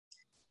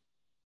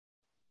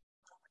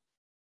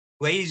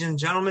Ladies and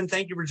gentlemen,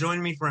 thank you for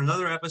joining me for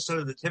another episode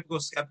of the Typical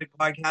Skeptic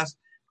podcast.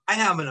 I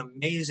have an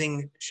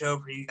amazing show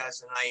for you guys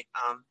tonight.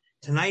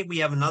 Tonight we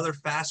have another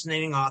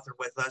fascinating author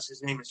with us.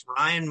 His name is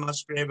Ryan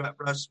Musgrave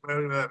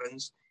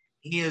Evans.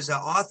 He is the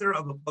author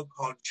of a book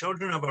called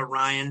Children of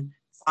Orion,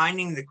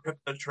 Finding the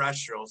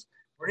Cryptoterrestrials.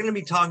 We're going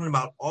to be talking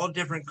about all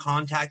different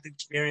contact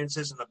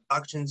experiences and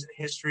abductions,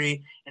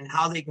 history, and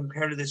how they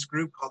compare to this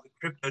group called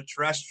the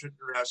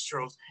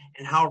Cryptoterrestrials,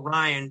 and how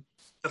Ryan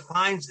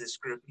defines this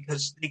group,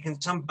 because they can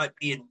somewhat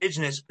be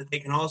indigenous, but they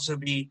can also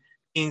be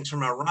beings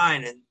from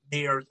Orion, and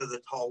they are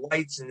the tall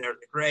whites, and they're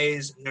the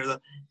grays, and they're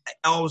the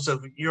elves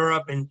of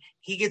Europe. And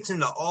he gets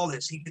into all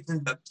this. He gets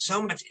into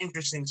so much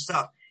interesting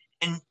stuff.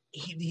 And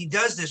he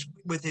does this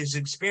with his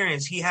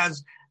experience. He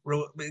has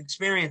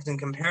experience in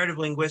comparative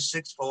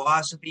linguistics,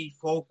 philosophy,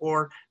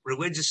 folklore,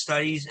 religious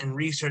studies, and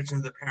research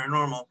into the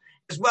paranormal,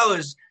 as well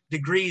as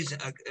degrees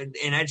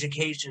in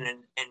education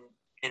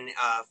and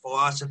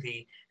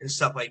philosophy and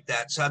stuff like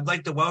that. So I'd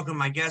like to welcome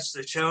my guest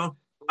to the show.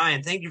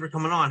 Ryan, thank you for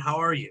coming on. How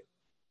are you?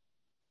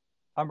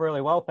 I'm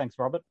really well, thanks,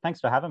 Robert. Thanks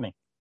for having me.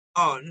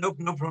 Oh, no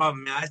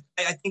problem, man.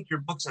 I think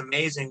your book's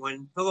amazing.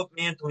 When Philip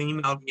Mantle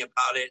emailed me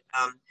about it,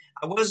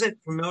 I wasn't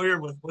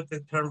familiar with what the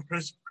term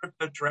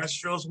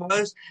cryptoterrestrials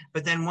was,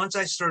 but then once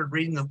I started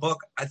reading the book,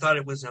 I thought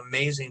it was an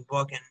amazing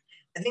book. And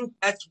I think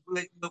that's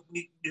what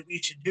we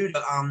should do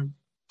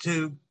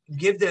to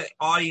give the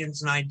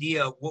audience an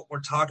idea of what we're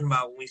talking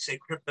about when we say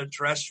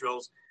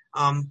cryptoterrestrials.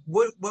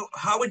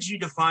 How would you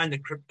define the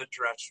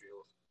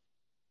cryptoterrestrials?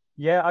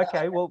 Yeah,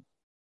 okay. Well,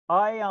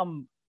 I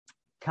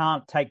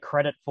can't take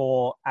credit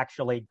for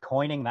actually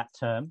coining that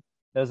term.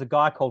 There's a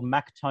guy called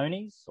Mac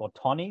Tonnies, or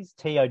Tonnies,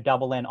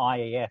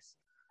 Tonnies,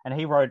 and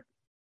he wrote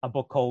a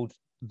book called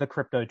The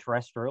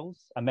Cryptoterrestrials,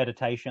 a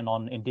meditation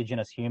on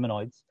indigenous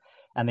humanoids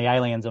and the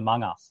aliens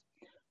among us.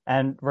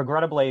 And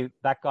regrettably,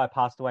 that guy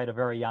passed away at a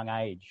very young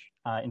age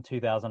in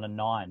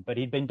 2009. But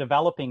he'd been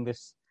developing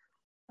this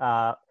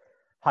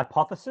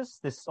hypothesis,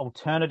 this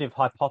alternative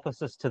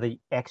hypothesis to the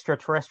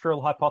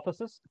extraterrestrial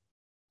hypothesis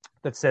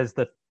that says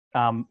that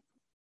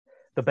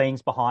the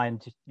beings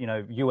behind,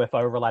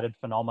 UFO-related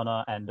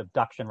phenomena and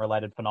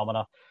abduction-related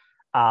phenomena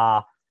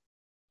are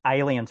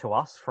alien to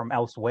us from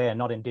elsewhere,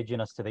 not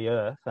indigenous to the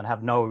Earth, and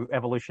have no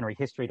evolutionary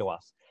history to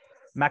us.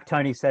 Mac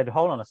Tonnies said,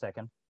 hold on a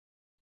second.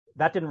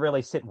 That didn't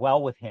really sit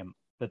well with him.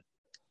 That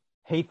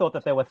he thought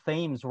that there were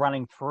themes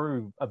running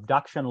through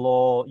abduction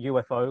law,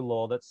 UFO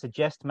law, that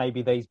suggest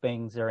maybe these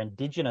beings are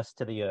indigenous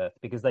to the Earth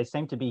because they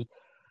seem to be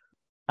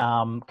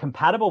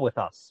compatible with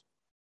us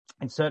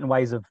in certain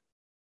ways of,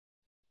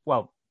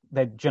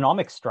 their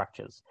genomic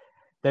structures.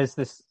 There's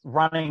this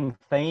running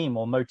theme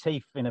or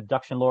motif in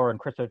abduction law and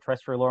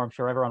cryptoterrestrial law. I'm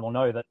sure everyone will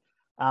know that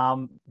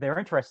they're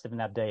interested in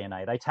our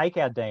DNA. They take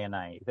our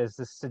DNA. There's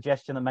this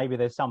suggestion that maybe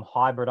there's some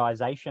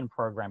hybridization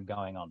program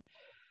going on.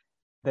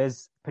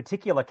 There's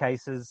particular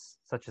cases,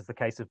 such as the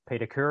case of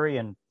Peter Curie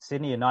in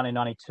Sydney in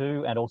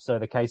 1992, and also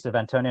the case of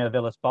Antonio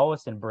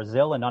Villas-Boas in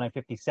Brazil in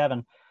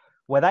 1957,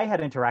 where they had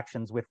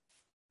interactions with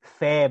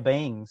fair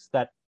beings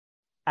that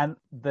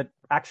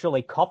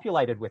actually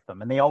copulated with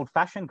them in the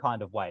old-fashioned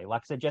kind of way,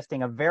 like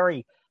suggesting a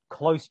very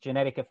close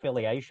genetic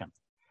affiliation.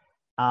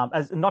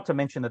 As not to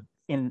mention that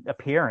in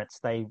appearance,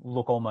 they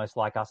look almost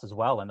like us as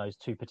well in those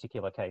two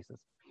particular cases.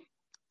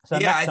 So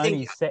yeah, I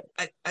think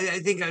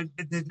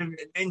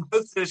in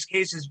both those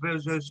cases,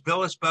 both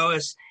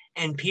Villas-Boas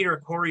and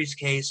Peter Corey's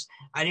case,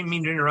 I didn't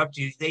mean to interrupt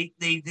you. They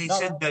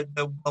said that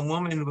the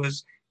woman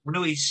was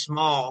really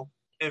small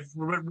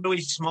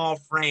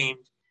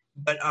framed,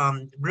 but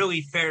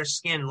really fair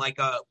skin, like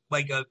a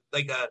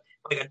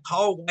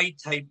tall white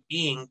type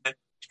being, but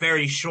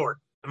very short.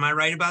 Am I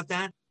right about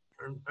that,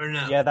 or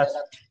no? Yeah,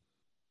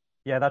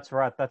 that's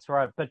right. That's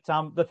right. But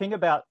the thing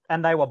about,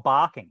 and they were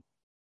barking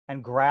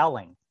and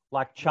growling,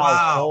 like Charles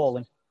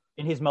Hall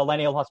in his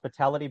Millennial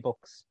Hospitality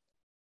books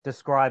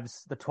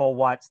describes the tall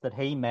whites that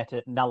he met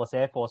at Nellis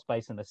Air Force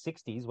Base in the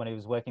 60s when he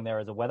was working there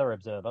as a weather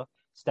observer,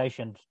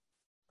 stationed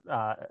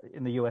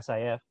in the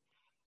USAF.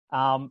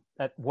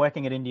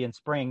 Working at Indian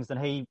Springs,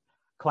 and he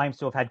claims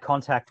to have had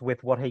contact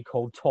with what he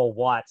called tall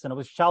whites. And it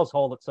was Charles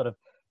Hall that sort of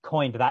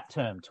coined that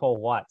term, tall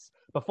whites.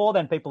 Before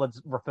then, people had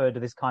referred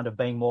to this kind of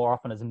being more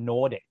often as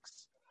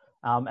Nordics.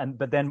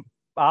 But then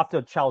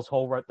after Charles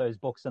Hall wrote those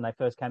books and they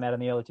first came out in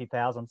the early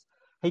 2000s,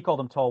 he called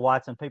them tall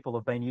whites, and people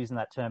have been using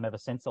that term ever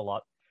since a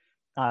lot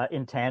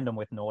in tandem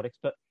with Nordics.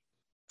 But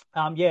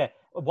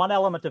one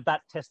element of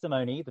that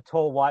testimony, the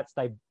tall whites,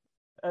 they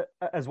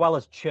as well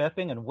as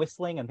chirping and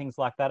whistling and things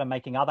like that and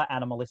making other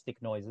animalistic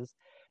noises,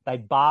 they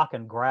bark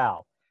and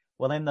growl.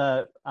 Well, in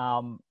the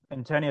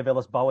Antonio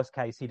Villas-Boas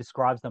case, he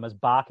describes them as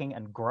barking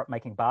and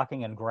making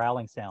barking and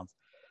growling sounds.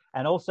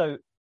 And also,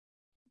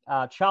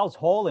 Charles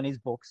Hall in his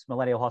books,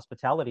 Millennial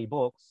Hospitality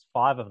books,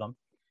 5 of them,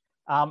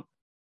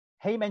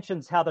 he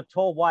mentions how the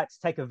tall whites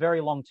take a very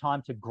long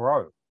time to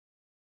grow,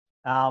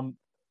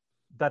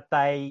 that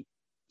they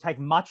take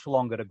much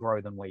longer to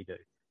grow than we do.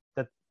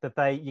 That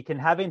you can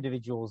have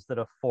individuals that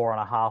are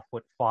 4.5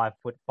 foot, 5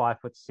 foot,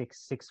 5'6",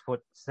 6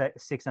 foot,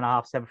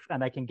 6.5, 7,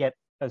 and they can get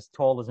as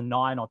tall as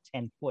 9 or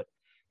 10 foot,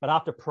 but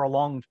after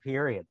prolonged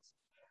periods.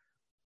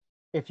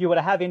 If you were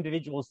to have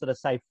individuals that are,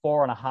 say,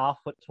 4.5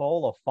 foot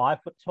tall or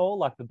 5 foot tall,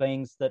 like the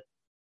beings that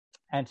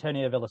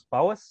Antonio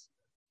Villas-Boas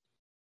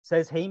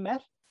says he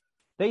met,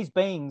 these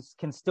beings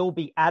can still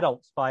be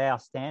adults by our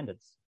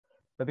standards,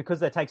 but because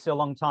they take such a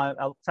long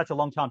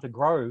time to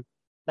grow,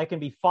 they can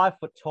be 5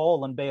 foot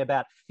tall and be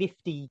about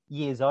 50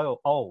 years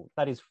old.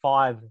 That is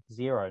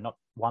 50, not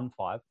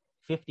 15,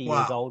 50 Wow.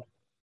 years old.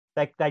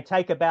 They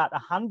take about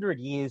 100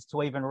 years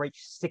to even reach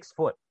 6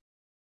 foot,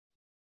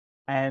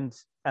 and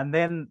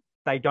then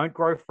they don't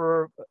grow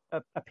for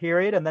a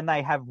period, and then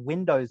they have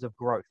windows of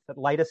growth at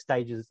later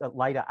stages, at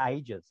later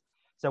ages.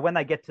 So when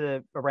they get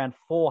to around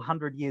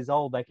 400 years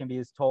old, they can be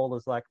as tall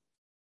as like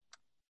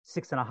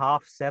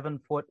 6.5, 7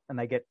 foot, and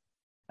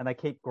they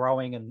keep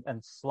growing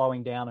and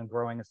slowing down and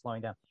growing and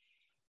slowing down.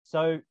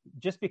 So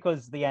just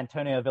because the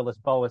Antonio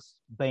Villas-Boas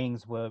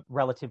beings were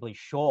relatively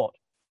short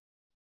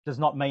does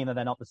not mean that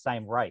they're not the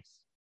same race.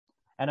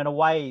 And in a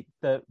way,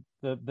 the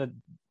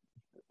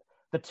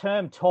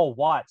term tall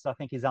whites, I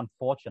think, is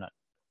unfortunate,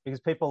 because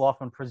people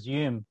often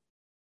presume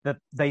that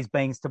these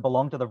beings to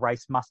belong to the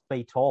race must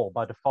be tall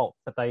by default.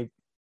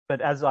 But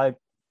as I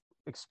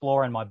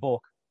explore in my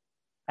book,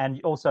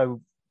 and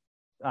also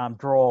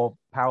draw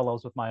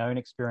parallels with my own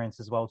experience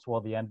as well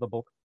toward the end of the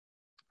book,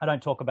 I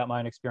don't talk about my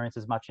own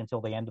experiences much until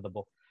the end of the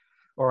book,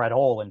 or at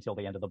all until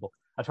the end of the book.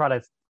 I try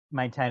to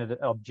maintain an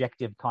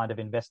objective kind of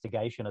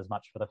investigation as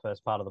much for the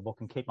first part of the book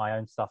and keep my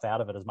own stuff out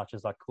of it as much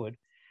as I could.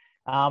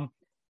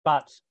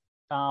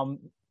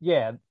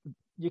 Yeah,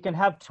 you can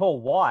have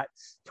tall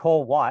whites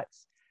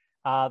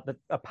that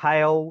are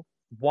pale,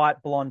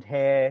 white blonde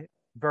hair,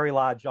 very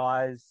large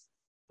eyes,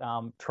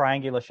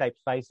 triangular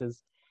shaped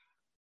faces,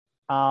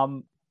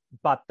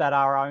 but that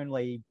are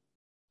only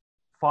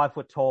 5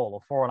 foot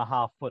tall or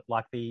 4.5 foot,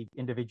 like the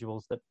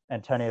individuals that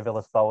Antonio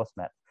Villas-Boas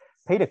met.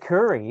 Peter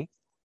Curry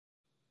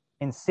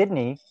in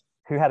Sydney,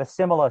 who had a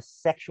similar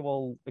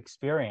sexual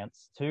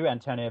experience to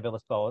Antonio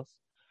Villas-Boas,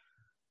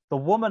 the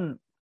woman,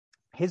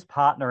 his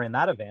partner in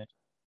that event,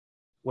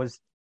 was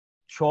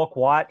chalk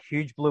white,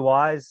 huge blue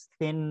eyes,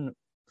 thin,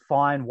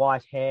 fine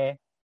white hair.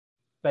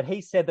 But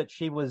he said that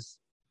she was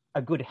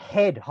a good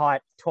head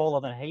height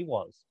taller than he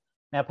was.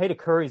 Now, Peter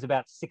Curry is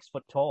about 6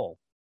 foot tall.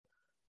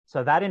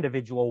 So that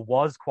individual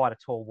was quite a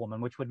tall woman,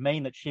 which would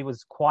mean that she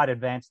was quite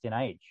advanced in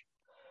age.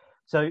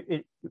 So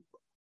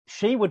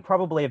she would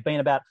probably have been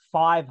about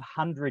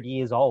 500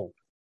 years old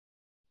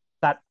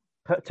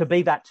to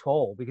be that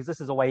tall, because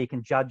this is a way you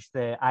can judge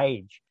their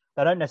age.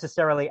 They don't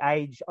necessarily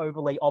age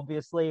overly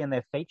obviously in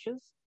their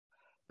features,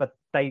 but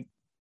they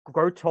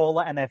grow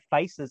taller, and their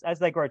faces, as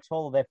they grow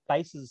taller, their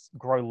faces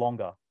grow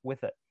longer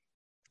with it.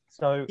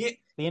 So yeah.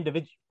 The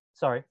individual...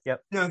 Sorry,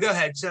 yep. No, go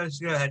ahead. So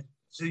go ahead.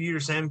 So you were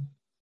saying...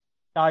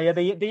 Oh, yeah,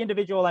 the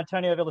individual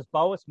Antonio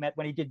Villas-Boas met,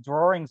 when he did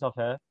drawings of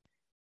her,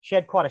 she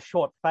had quite a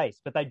short face,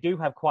 but they do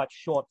have quite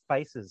short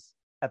faces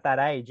at that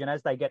age. And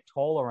as they get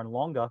taller and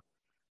longer,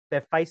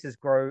 their faces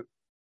grow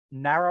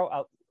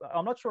narrow.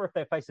 I'm not sure if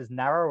their face is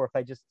narrow or if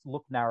they just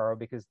look narrow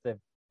because they've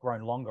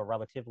grown longer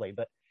relatively,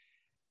 but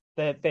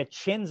their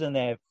chins and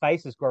their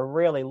faces grow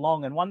really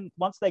long. And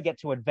once they get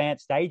to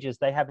advanced ages,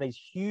 they have these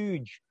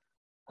huge,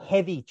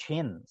 heavy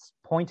chins,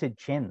 pointed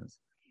chins.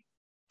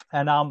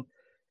 And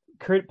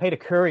Peter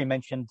Curry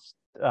mentioned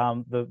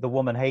the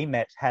woman he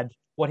met had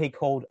what he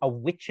called a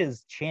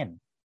witch's chin.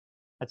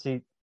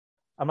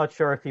 I'm not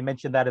sure if he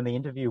mentioned that in the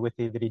interview with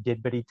you that he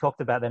did, but he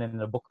talked about that in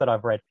the book that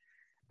I've read,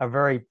 a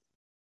very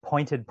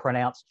pointed,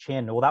 pronounced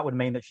chin. Well, that would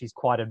mean that she's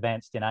quite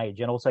advanced in age,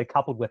 and also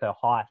coupled with her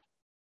height.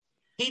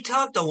 He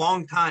talked a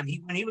long time.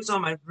 When he was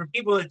on for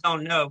people that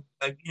don't know,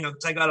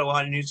 because I got a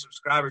lot of new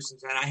subscribers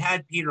since then, I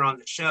had Peter on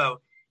the show,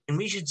 and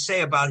we should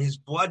say about his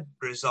blood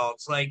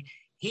results. Like,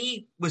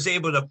 he was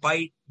able to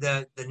bite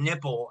the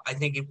nipple, I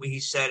think he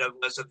said it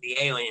was of the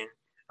alien,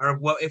 or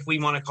what, if we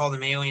want to call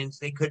them aliens,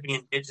 they could be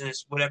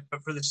indigenous, whatever.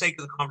 But for the sake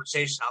of the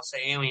conversation, I'll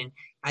say alien.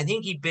 I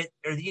think he bit,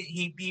 or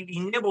he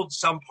nibbled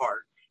some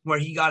part where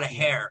he got a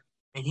hair,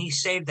 and he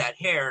saved that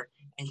hair,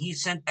 and he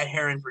sent that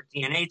hair in for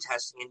DNA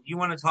testing. And do you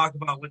want to talk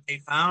about what they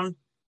found?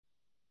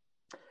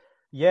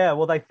 Yeah,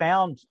 well, they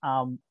found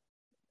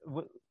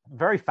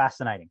very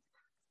fascinating.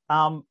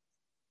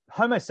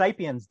 Homo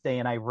sapiens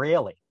DNA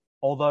rarely,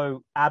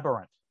 although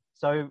aberrant.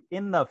 So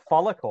in the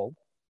follicle,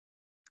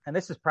 and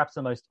this is perhaps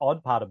the most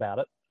odd part about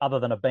it, other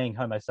than it being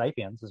Homo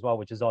sapiens as well,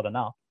 which is odd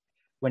enough,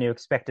 when you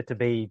expect it to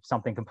be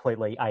something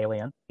completely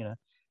alien,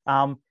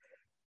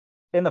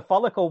 in the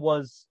follicle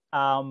was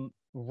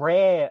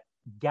rare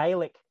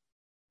Gaelic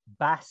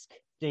Basque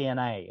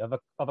DNA of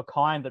a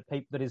kind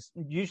that is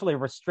usually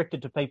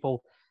restricted to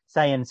people,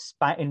 say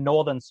in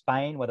northern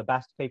Spain, where the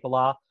Basque people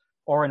are,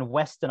 or in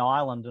Western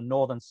Ireland and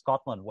northern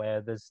Scotland, where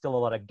there's still a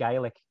lot of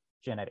Gaelic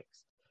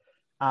genetics.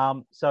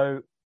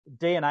 So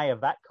DNA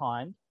of that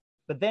kind.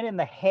 But then in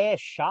the hair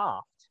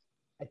shaft,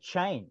 it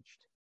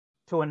changed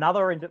to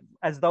another,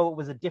 as though it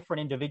was a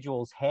different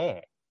individual's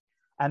hair.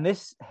 And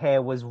this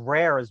hair was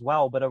rare as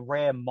well, but a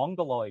rare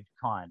Mongoloid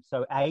kind,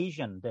 so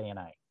Asian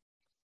DNA.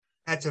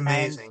 That's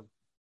amazing.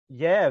 And,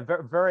 yeah,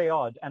 very, very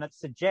odd. And it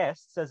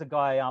suggests, as a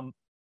guy,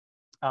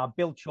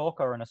 Bill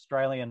Chalker, an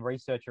Australian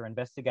researcher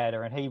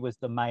investigator, and he was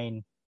the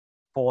main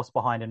force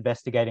behind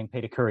investigating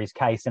Peter Curie's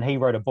case. And he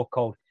wrote a book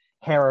called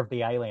Hair of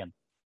the Alien,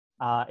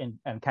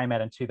 and came out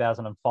in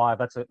 2005.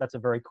 That's a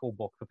very cool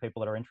book for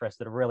people that are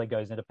interested. It really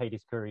goes into Peter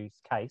Curie's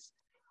case,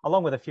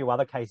 along with a few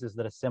other cases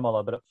that are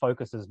similar, but it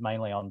focuses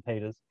mainly on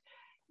Peter's.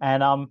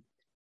 And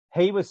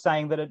he was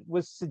saying that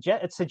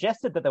it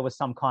suggested that there was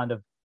some kind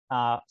of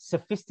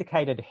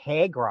sophisticated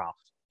hair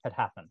graft had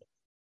happened,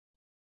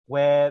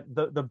 where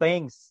the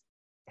being's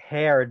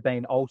hair had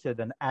been altered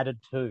and added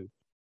to.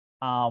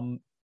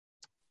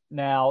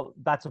 Now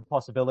that's a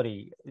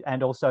possibility,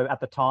 and also at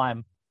the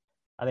time,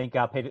 I think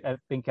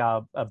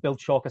Bill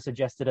Chalker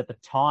suggested at the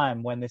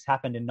time when this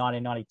happened in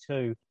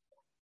 1992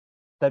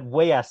 that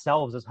we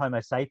ourselves as Homo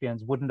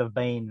sapiens wouldn't have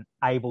been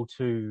able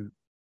to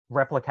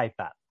replicate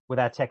that with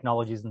our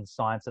technologies and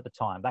science at the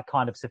time, that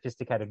kind of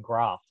sophisticated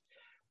graft.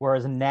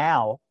 Whereas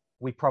now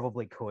we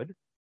probably could,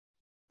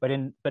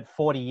 but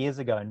 40 years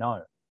ago,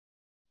 no.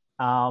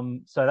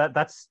 So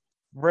that's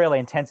really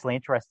intensely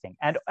interesting.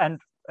 And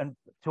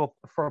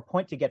for a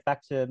point to get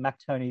back to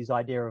McToney's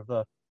idea of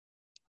the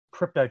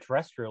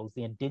Cryptoterrestrials,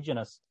 the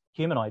indigenous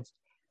humanoids,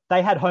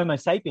 they had Homo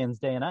sapiens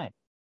DNA.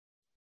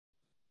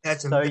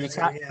 That's so amazing. You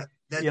can't,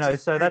 yeah,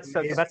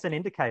 that's an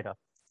indicator.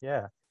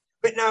 Yeah.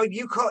 But now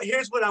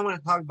here's what I want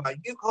to talk about.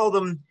 You call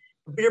them,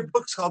 your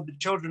book's called The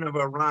Children of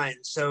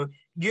Orion. So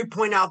you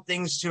point out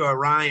things to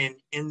Orion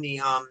in the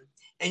and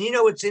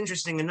what's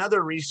interesting,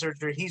 another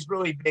researcher, he's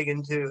really big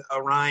into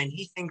Orion.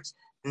 He thinks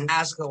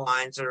Nazca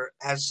lines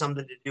has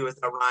something to do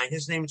with Orion.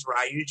 His name's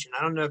Ryuchin.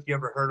 I don't know if you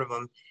ever heard of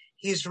him.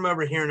 He's from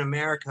over here in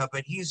America,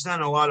 but he's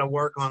done a lot of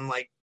work on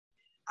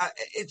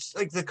it's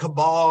like the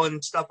Cabal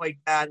and stuff like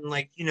that, and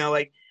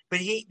but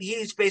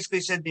he's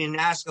basically said the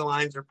Nazca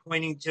lines are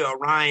pointing to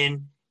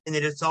Orion, and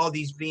that it's all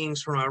these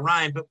beings from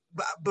Orion. But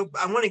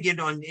I want to get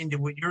on into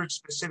what your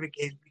specific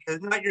case,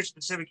 because not your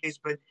specific case,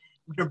 but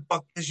your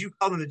book, because you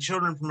call them the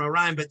children from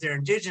Orion, but they're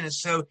indigenous.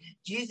 So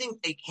do you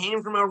think they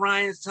came from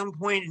Orion at some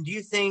point? And do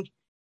you think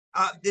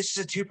this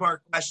is a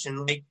two-part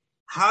question?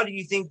 How do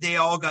you think they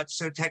all got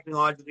so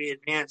technologically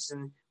advanced?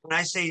 And when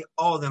I say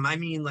all of them, I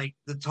mean like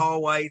the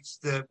tall whites,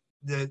 the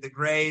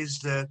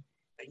grays,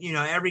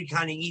 every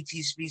kind of ET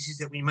species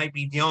that we might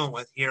be dealing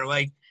with here,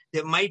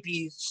 that might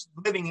be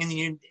living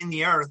in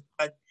the earth,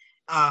 but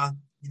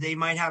they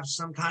might have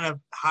some kind of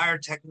higher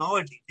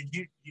technology.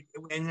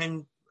 And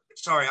then,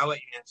 sorry, I'll let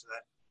you answer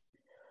that.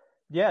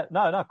 Yeah,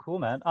 no, cool,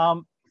 man.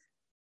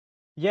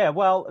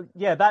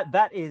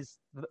 That is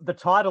the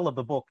title of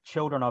the book,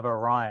 Children of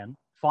Orion,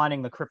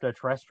 Finding the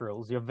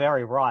Cryptoterrestrials. You're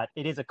very right.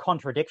 It is a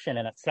contradiction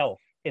in itself,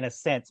 in a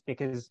sense,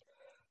 because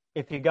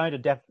if you're going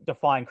to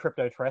define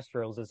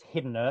cryptoterrestrials as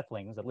hidden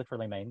earthlings, it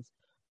literally means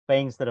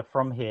beings that are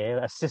from here,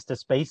 a sister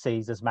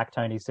species, as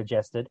McToney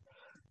suggested,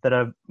 that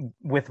are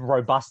with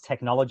robust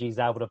technologies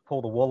able to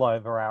pull the wool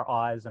over our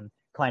eyes and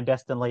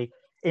clandestinely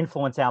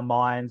influence our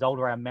minds,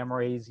 alter our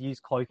memories, use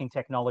cloaking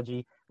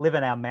technology, live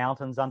in our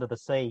mountains under the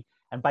sea,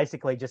 and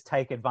basically just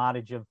take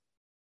advantage of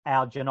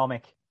our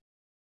genomic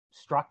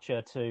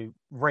structure to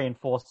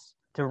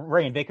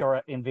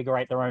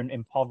reinvigorate their own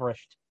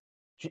impoverished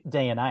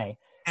DNA.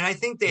 And I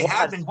think they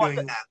have been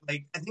doing that.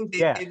 I think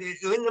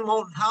Linda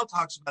Moulton Howe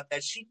talks about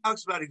that. She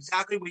talks about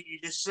exactly what you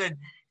just said.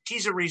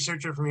 She's a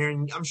researcher from here,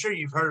 and I'm sure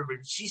you've heard of her.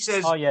 She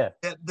says that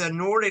the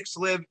Nordics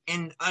live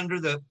under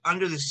the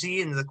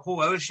sea in the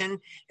cool ocean,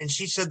 and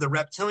she said the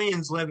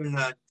reptilians live in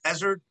the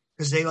desert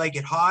because they like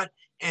it hot,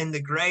 and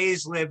the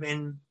Greys live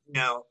in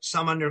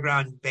some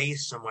underground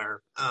base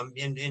somewhere.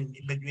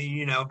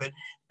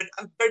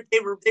 But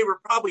they were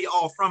probably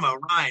all from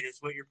Orion, is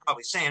what you're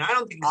probably saying. I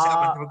don't think it's that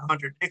much of a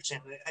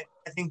contradiction.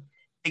 I think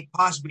they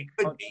possibly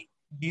could be.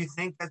 Do you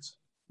think that's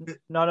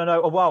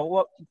no?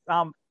 Well,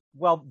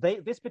 what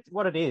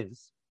it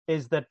is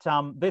that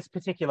this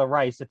particular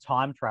race are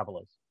time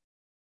travelers.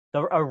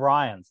 The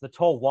Orions, the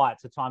tall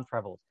whites, are time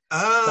travelers.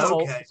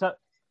 Oh, okay.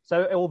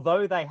 So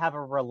although they have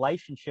a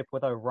relationship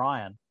with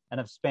Orion and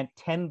have spent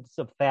tens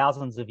of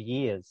thousands of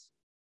years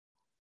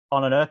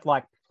on an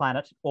Earth-like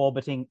planet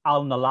orbiting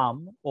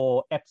Al-Nalam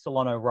or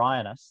Epsilon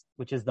Orionis,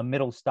 which is the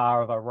middle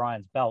star of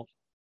Orion's belt,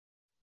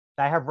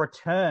 they have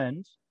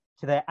returned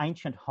to their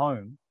ancient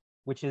home,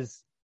 which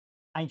is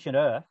ancient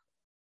Earth,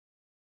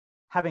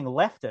 having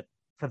left it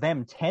for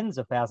them tens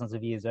of thousands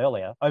of years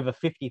earlier, over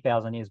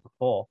 50,000 years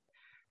before,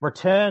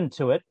 returned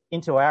to it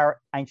into our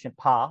ancient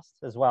past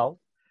as well,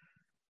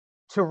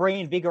 to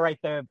reinvigorate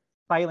their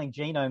failing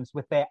genomes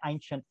with their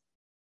ancient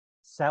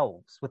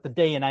selves, with the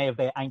DNA of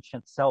their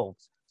ancient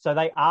selves. So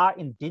they are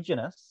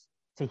indigenous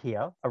to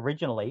here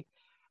originally,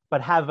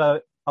 but have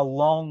a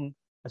long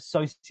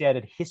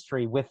associated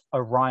history with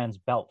Orion's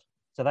belt.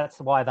 So that's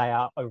why they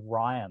are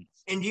Orions.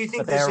 And do you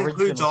think this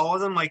includes all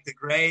of them, like the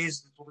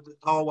Greys, the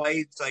tall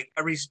whites, like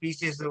every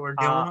species that we're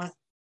dealing with?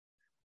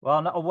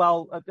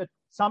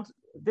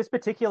 this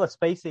particular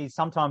species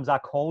sometimes are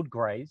called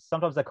greys.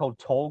 Sometimes they're called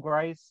tall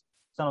greys.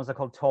 Sometimes they're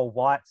called tall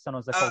whites.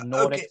 Sometimes they're called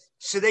Nordics. Okay,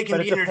 so they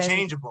can be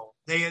interchangeable.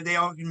 They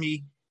all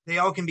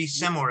can be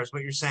similar, is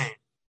what you're saying.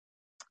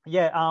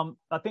 Yeah,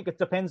 I think it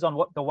depends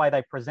on the way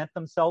they present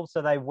themselves.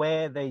 So they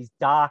wear these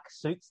dark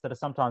suits that are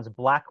sometimes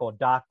black or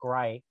dark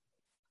grey,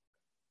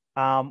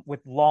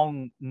 with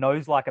long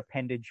nose-like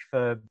appendage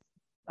for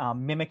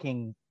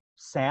mimicking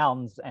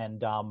sounds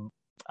and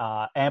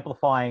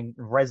amplifying,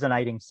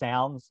 resonating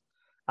sounds.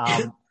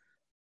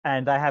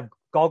 And they have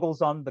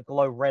goggles on that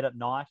glow red at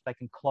night. They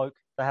can cloak.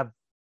 They have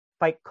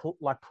fake,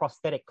 like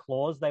prosthetic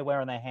claws they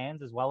wear in their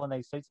hands as well in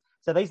these suits.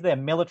 So these are their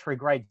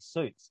military-grade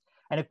suits.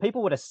 And if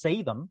people were to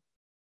see them,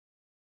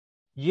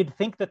 you'd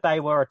think that they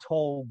were a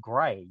tall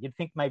grey. You'd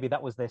think maybe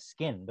that was their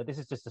skin, but this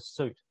is just a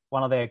suit,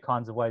 one of their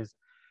kinds of ways.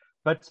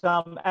 But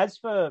as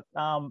for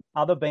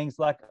other beings,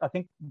 like I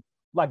think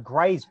like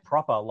greys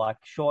proper, like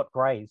short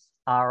greys,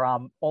 are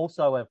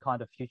also a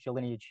kind of future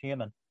lineage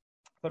human.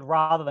 But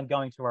rather than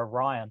going to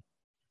Orion,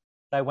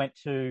 they went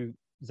to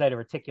Zeta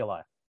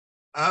Reticuli.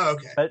 Oh,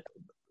 okay. But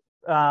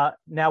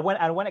now,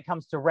 when it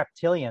comes to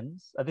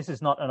reptilians, this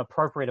is not an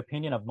appropriate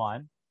opinion of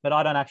mine, but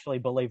I don't actually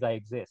believe they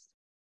exist.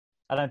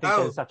 I don't think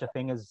there's such a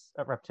thing as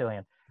a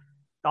reptilian.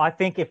 I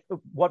think if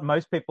what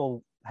most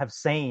people have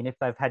seen, if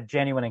they've had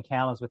genuine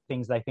encounters with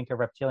things they think are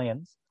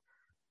reptilians,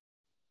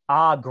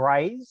 are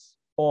greys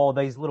or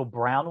these little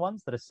brown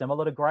ones that are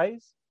similar to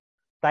greys.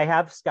 They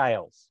have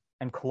scales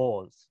and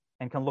claws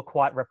and can look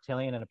quite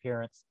reptilian in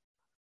appearance.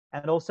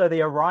 And also the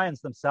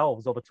Orions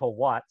themselves, or the tall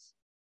whites,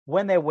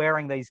 when they're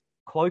wearing these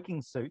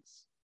cloaking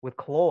suits with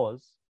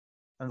claws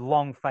and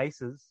long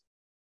faces,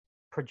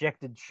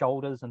 projected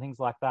shoulders and things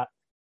like that,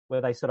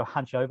 where they sort of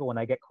hunch over when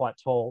they get quite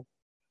tall,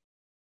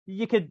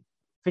 you could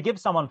forgive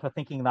someone for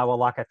thinking they were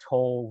like a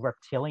tall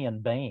reptilian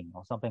being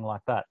or something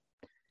like that.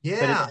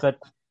 Yeah,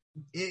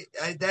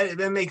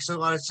 that makes a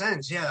lot of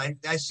sense. Yeah,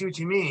 I see what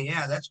you mean.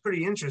 Yeah, that's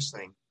pretty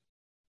interesting.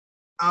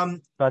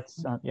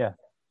 Yeah.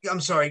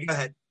 I'm sorry. Go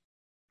ahead.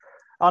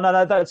 Oh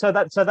no. So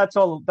that's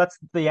all. That's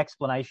the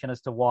explanation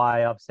as to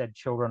why I've said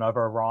children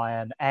over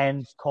Orion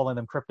and calling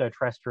them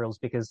cryptoterrestrials,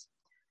 because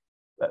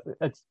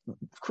it's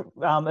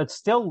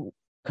still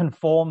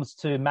conforms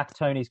to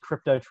Mac-Tony's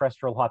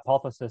cryptoterrestrial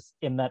hypothesis,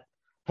 in that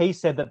he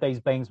said that these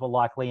beings were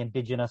likely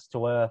indigenous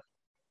to Earth,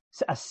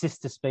 a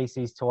sister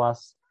species to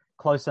us,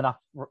 closely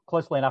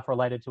enough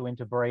related to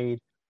interbreed.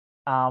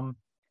 And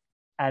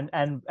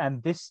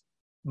this,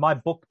 my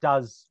book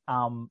does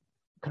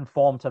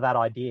conform to that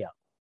idea,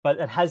 but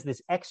it has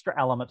this extra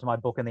element to my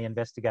book in the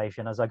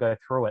investigation as I go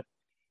through it,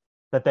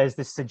 that there's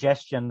this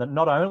suggestion that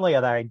not only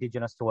are they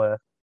indigenous to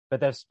Earth,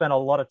 but they've spent a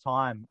lot of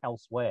time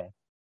elsewhere.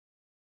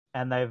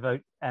 And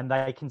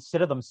they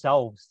consider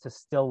themselves to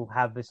still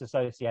have this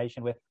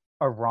association with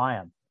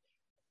Orion.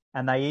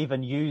 And they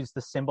even use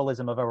the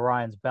symbolism of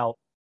Orion's belt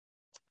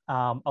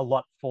a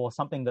lot for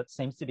something that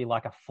seems to be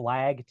like a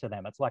flag to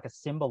them. It's like a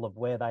symbol of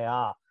where they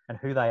are and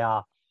who they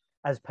are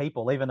as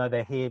people, even though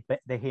they're here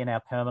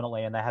now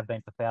permanently, and they have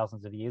been for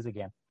thousands of years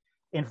again,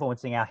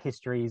 influencing our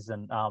histories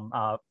and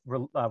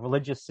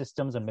religious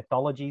systems and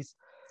mythologies.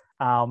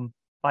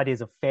 Ideas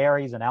of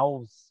fairies and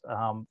elves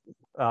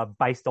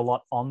based a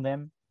lot on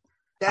them.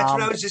 That's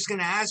what I was just going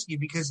to ask you,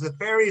 because the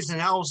fairies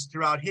and elves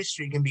throughout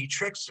history can be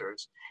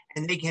tricksters,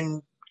 and they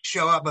can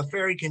show up. A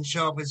fairy can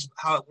show up as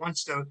how it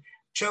wants to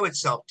show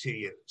itself to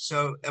you.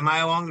 So am I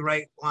along the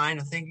right line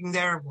of thinking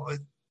there?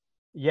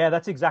 Yeah,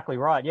 that's exactly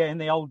right. Yeah, in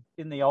the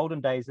olden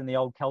days, in the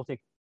old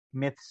Celtic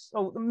myths,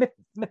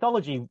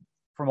 mythology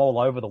from all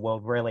over the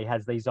world really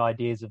has these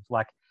ideas of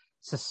like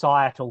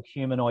societal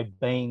humanoid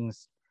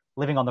beings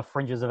living on the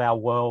fringes of our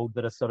world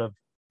that are sort of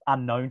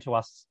unknown to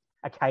us,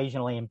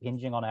 occasionally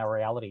impinging on our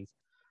realities.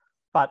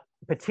 But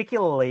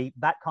particularly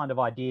that kind of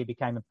idea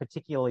became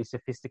particularly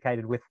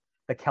sophisticated with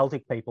the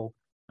Celtic people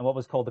and what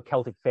was called the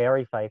Celtic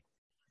fairy faith.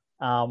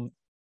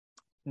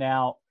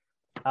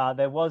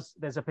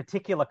 There's a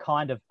particular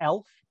kind of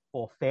elf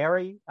or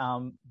fairy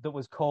that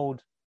was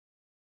called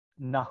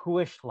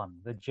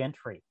Nahuishlan, the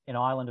gentry in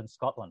Ireland and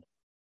Scotland.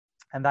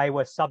 And they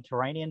were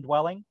subterranean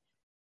dwelling,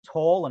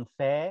 tall and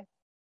fair,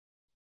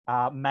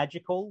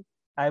 magical,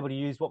 able to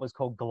use what was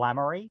called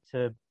glamoury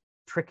to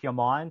trick your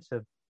mind,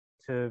 to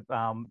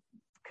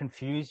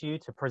confuse you,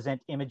 to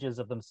present images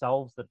of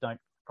themselves that don't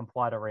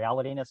comply to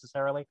reality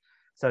necessarily.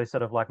 So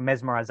sort of like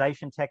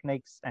mesmerization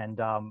techniques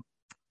and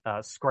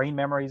screen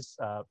memories,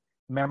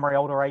 memory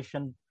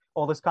alteration,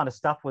 all this kind of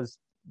stuff was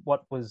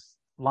what was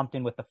lumped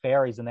in with the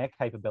fairies and their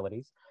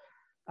capabilities.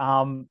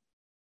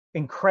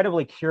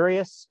 Incredibly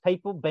curious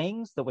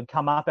beings that would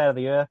come up out of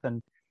the earth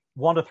and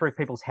wander through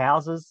people's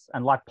houses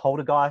and, like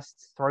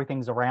poltergeists, throw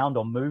things around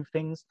or move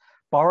things,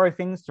 borrow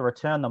things to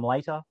return them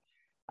later.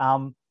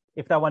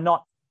 If they were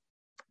not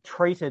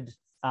treated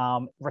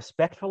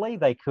respectfully,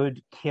 they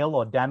could kill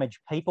or damage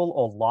people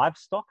or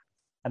livestock.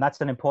 And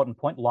that's an important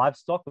point,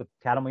 livestock, with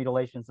cattle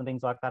mutilations and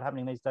things like that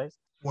happening these days.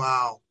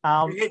 Wow.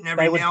 You're hitting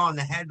every nail on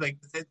the head. Like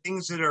the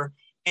things that are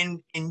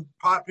in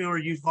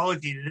popular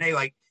ufology today,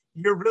 like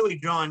you're really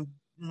drawing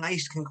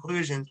nice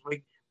conclusions.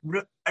 Like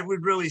I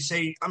would really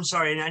say, I'm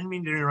sorry, and I didn't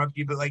mean to interrupt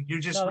you, but like you're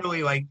just No,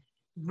 really like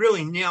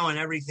really nailing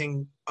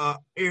everything.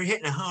 You're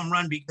hitting a home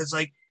run because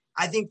like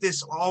I think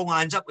this all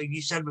lines up, like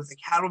you said, with the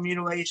cattle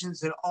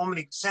mutilations. It all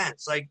makes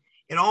sense. Like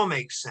it all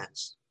makes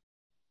sense.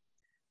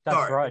 that's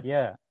Sorry, right.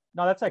 Yeah.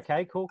 No, that's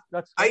okay. Cool.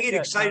 That's I good. get Yeah.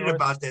 No excited worries.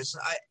 about this.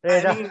 I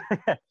Yeah. mean, No,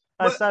 no,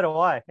 what so do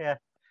I. Yeah.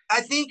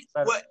 I think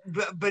So,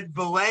 but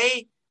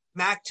Belay,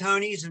 Mac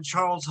Tonys, and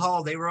Charles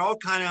Hall, they were all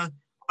kind of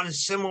on a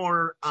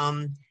similar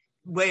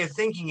way of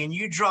thinking, and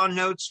you draw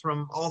notes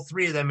from all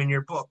three of them in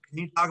your book. Can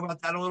you talk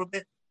about that a little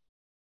bit?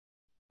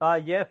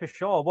 yeah, for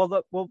sure.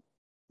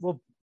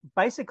 Well,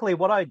 basically,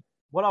 what I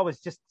was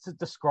just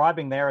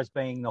describing there as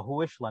being the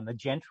Huishlan, the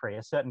gentry,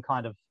 a certain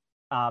kind of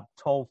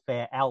tall,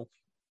 fair elf.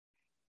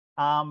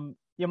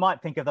 You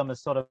might think of them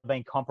as sort of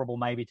being comparable,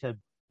 maybe to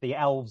the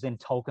elves in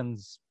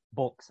Tolkien's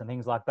books and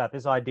things like that.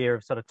 This idea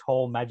of sort of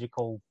tall,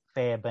 magical,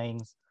 fair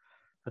beings,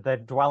 but they're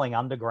dwelling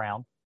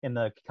underground in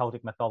the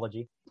Celtic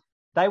mythology.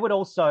 They would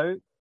also,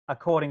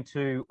 according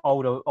to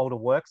older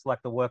works,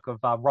 like the work of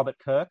Robert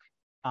Kirk,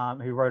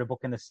 who wrote a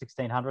book in the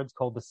 1600s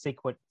called The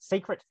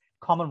Secret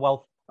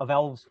Commonwealth of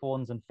Elves,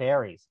 Fauns, and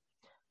Fairies.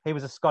 He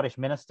was a Scottish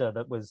minister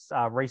that was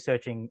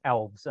researching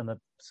elves and the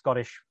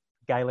Scottish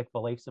Gaelic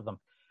beliefs of them.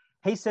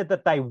 He said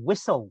that they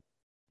whistle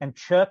and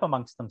chirp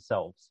amongst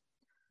themselves.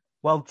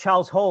 Well,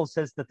 Charles Hall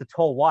says that the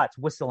tall whites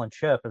whistle and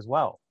chirp as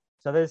well.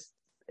 So there's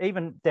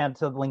even down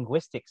to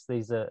linguistics.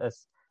 These are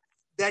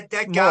that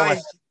more or guy,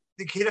 less.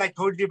 the kid I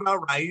told you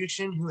about,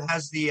 Ryushin, who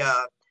has the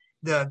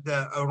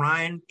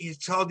Orion. He's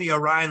called the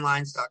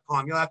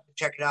OrionLines.com. You'll have to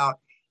check it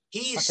out.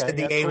 He Okay, said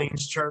yeah, the cool.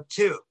 aliens chirp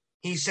too.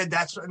 He said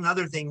that's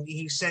another thing.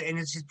 He said, and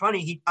it's funny.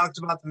 He talks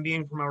about them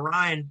being from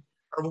Orion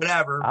or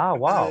whatever. Ah,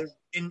 wow.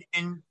 And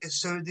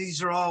so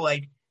these are all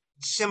like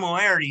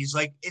similarities.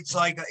 You're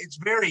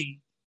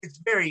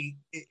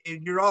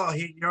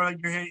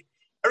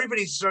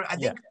everybody's sort. I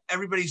Yeah. think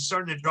everybody's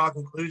starting to draw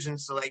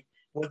conclusions to like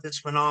what this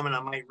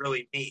phenomena might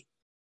really be.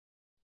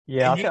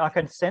 Yeah, And you, I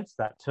can sense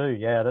that too.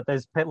 Yeah, that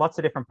there's lots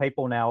of different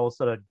people now all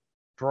sort of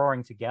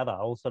drawing together,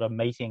 all sort of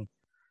meeting.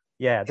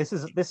 Yeah, this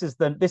is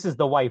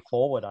the way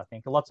forward. I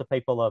think lots of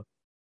people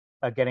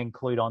are getting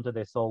clued onto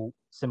this all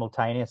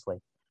simultaneously.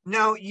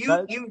 Now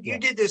But you yeah,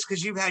 did this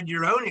because you've had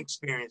your own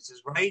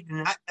experiences, right?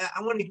 And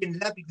I wanted to get into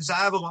that because I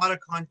have a lot of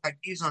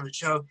contactees on the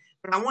show,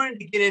 but I wanted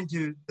to get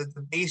into the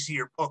base of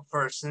your book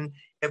first. And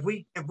if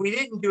we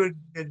didn't do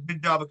a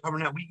good job of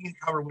covering that, we can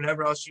cover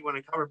whatever else you want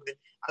to cover. But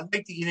I'd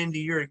like to get into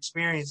your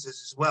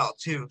experiences as well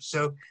too.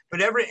 So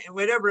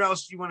whatever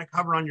else you want to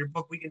cover on your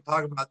book, we can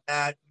talk about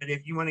that. But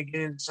if you want to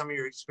get into some of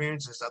your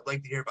experiences, I'd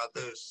like to hear about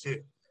those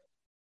too.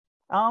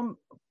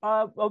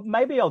 well,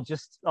 maybe I'll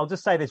just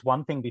say this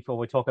one thing before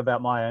we talk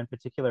about my own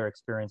particular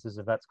experiences,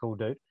 if that's cool,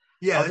 dude.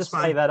 Yeah, I'll that's just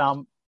say fine.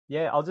 that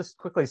yeah, I'll just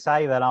quickly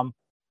say that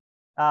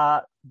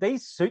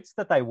these suits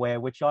that they wear,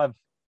 which I've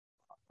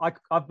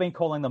been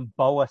calling them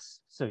Boas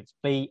suits,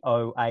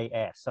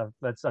 Boas. So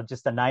that's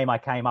just a name I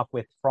came up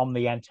with from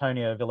the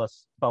Antonio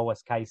Villas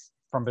Boas case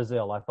from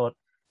Brazil. I thought,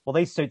 well,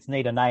 these suits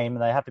need a name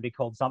and they have to be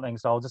called something,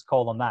 so I'll just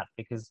call them that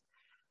because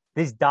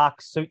these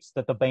dark suits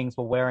that the beings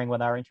were wearing when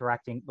they were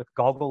interacting with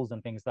goggles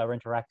and things, they were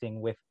interacting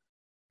with,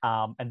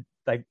 and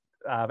they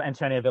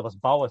Antonio Villas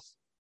Boas,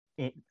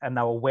 and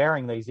they were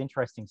wearing these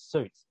interesting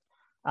suits.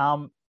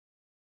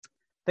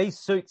 These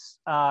suits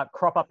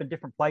crop up in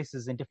different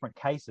places in different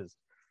cases.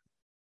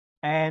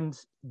 And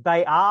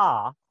they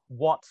are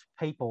what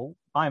people,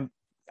 I'm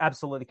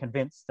absolutely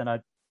convinced, and I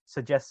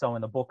suggest so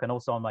in the book and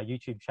also on my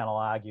YouTube channel,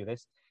 I argue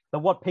this, that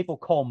what people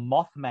call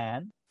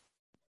Mothman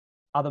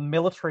are the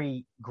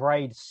military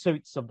grade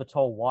suits of the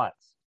tall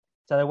whites.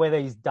 So they wear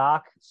these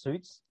dark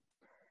suits.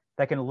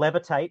 They can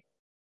levitate,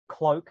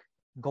 cloak,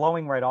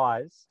 glowing red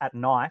eyes at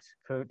night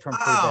to improve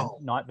their Wow.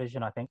 night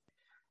vision, I think.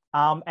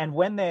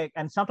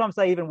 And sometimes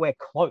they even wear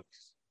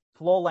cloaks,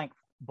 floor length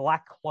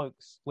black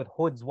cloaks with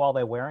hoods while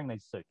they're wearing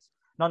these suits.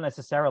 Not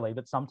necessarily,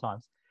 but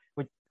sometimes.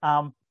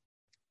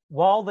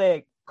 While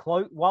they're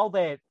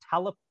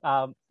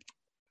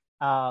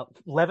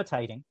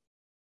levitating,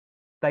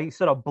 they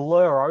sort of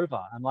blur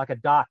over and like a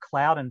dark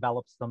cloud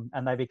envelops them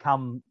and they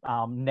become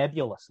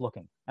nebulous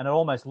looking. And it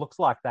almost looks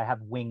like they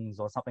have wings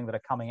or something that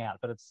are coming out,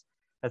 but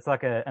it's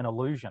like an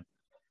illusion.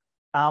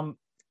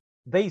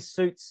 These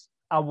suits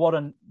are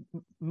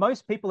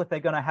most people, if they're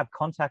going to have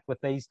contact with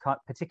these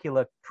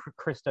particular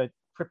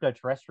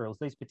cryptoterrestrials,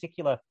 these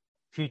particular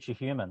future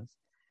humans,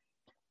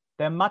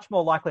 they're much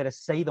more likely to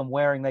see them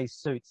wearing these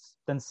suits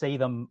than see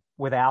them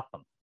without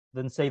them,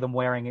 than see them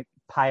wearing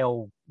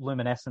pale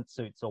luminescent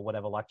suits or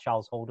whatever, like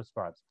Charles Hall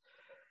describes.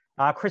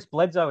 Chris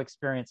Bledsoe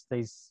experienced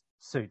these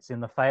suits in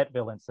the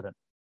Fayetteville incident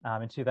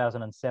in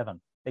 2007,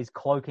 these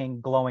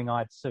cloaking,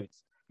 glowing-eyed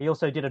suits. He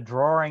also did a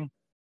drawing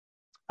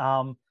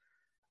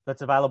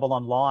that's available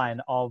online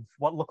of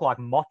what look like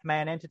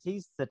Mothman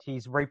entities that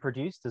he's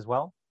reproduced as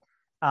well.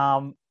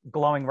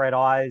 Glowing red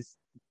eyes,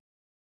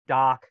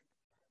 dark.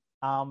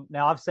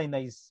 Now, I've seen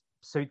these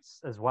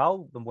suits as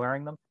well, them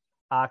wearing them.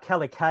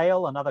 Kelly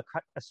Kale, another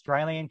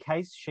Australian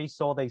case, she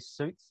saw these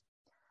suits.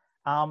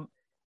 And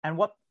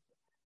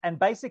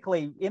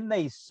basically in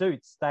these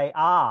suits, they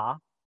are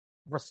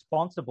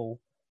responsible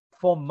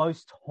for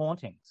most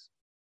hauntings,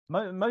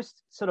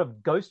 most sort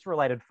of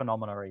ghost-related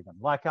phenomena, even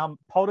like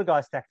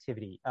poltergeist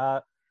activity,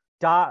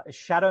 dark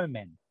shadow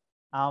men,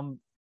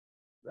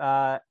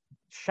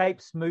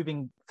 shapes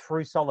moving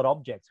through solid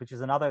objects, which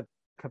is another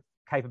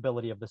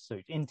capability of the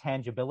suit,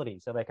 intangibility,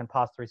 so they can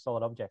pass through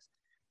solid objects.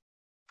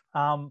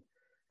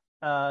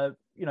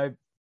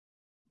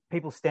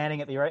 People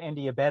standing at the end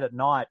of your bed at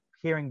night,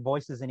 hearing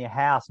voices in your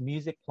house,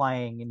 music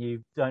playing, and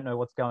you don't know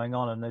what's going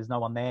on, and there's no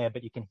one there,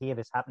 but you can hear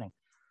this happening.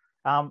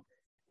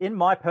 In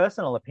my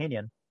personal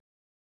opinion,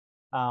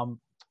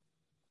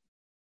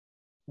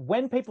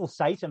 when people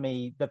say to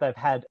me that they've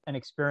had an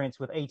experience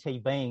with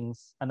ET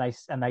beings, and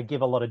they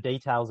give a lot of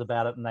details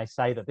about it, and they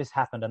say that this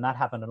happened and that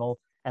happened and all,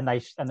 and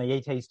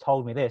the ETs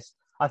told me this,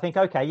 I think,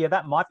 okay, yeah,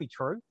 that might be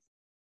true.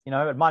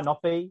 It might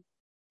not be,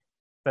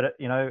 but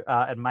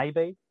it may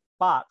be.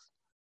 But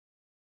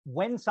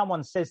when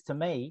someone says to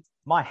me,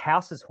 my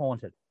house is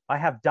haunted, I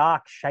have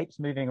dark shapes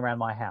moving around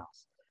my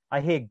house,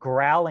 I hear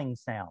growling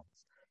sounds,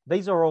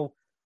 these are all,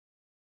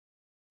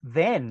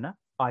 then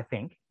I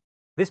think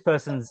this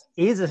person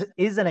is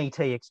an ET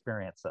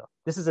experiencer.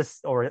 This is a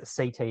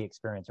CT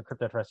experiencer,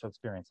 cryptoterrestrial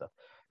experiencer,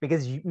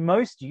 because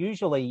most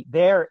usually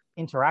their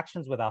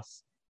interactions with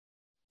us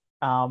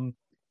come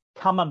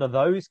under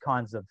those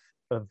kinds of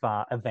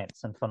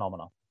events and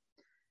phenomena.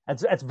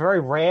 It's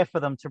very rare for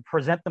them to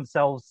present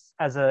themselves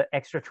as an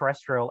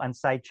extraterrestrial and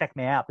say, check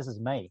me out, this is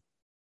me.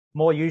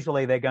 More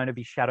usually they're going to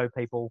be shadow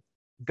people,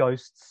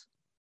 ghosts,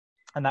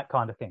 and that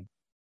kind of thing.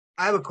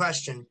 I have a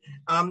question.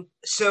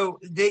 So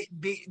do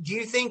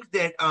you think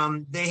that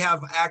they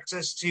have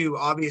access to,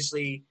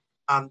 obviously,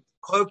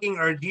 cloaking,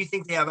 or do you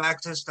think they have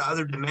access to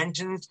other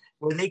dimensions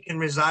where they can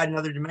reside in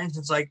other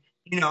dimensions? Like,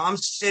 I'm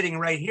sitting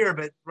right here,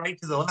 but right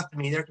to the left of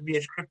me, there could be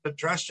a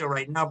cryptoterrestrial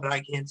right now, but I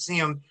can't see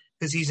him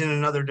because he's in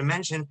another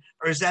dimension.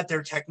 Or is that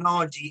their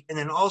technology? And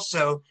then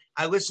also,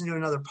 I listened to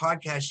another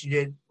podcast you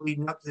did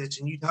leading up to this,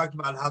 and you talked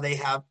about how they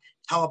have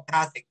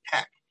telepathic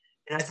tech.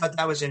 And I thought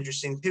that was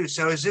interesting too.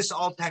 So is this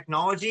all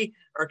technology,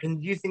 or do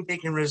you think they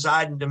can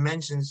reside in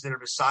dimensions that are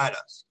beside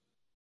us?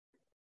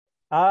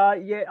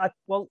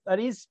 It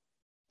is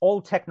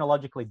all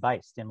technologically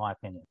based, in my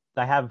opinion.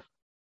 They have,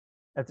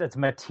 it's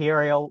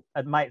material.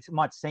 It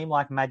might seem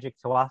like magic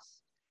to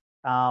us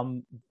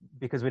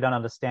because we don't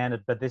understand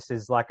it, but this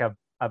is like a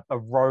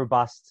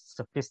robust,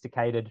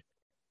 sophisticated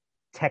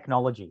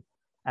technology.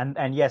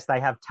 And yes, they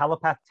have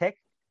telepath tech.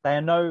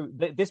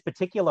 This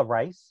particular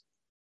race,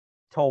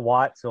 tall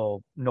whites or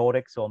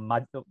Nordics or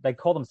mud, they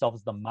call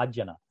themselves the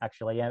Mudgener,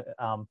 actually.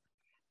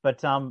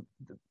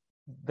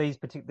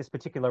 This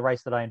particular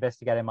race that I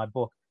investigate in my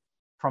book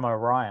from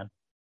Orion,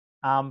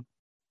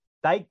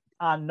 they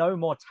are no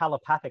more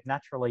telepathic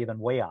naturally than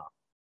we are.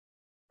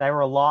 They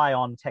rely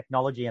on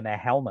technology in their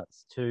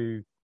helmets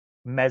to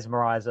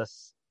mesmerize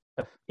us,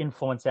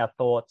 influence our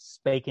thoughts,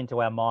 speak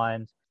into our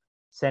mind,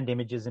 send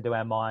images into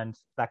our mind,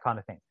 that kind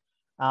of thing.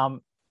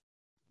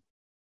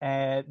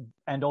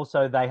 And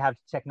also they have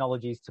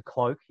technologies to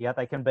cloak. Yeah,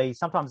 they can be,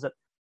 sometimes it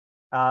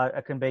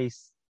can be,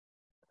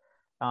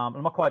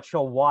 I'm not quite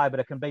sure why, but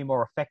it can be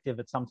more effective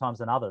at sometimes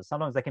than others.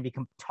 Sometimes they can be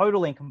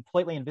totally and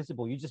completely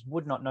invisible. You just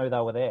would not know they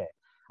were there.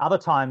 Other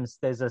times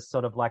there's a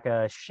sort of like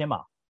a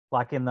shimmer,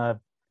 like in the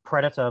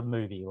Predator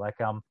movie, like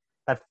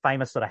that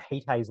famous sort of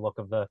heat haze look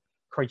of the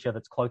creature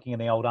that's cloaking in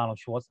the old Arnold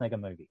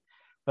Schwarzenegger movie.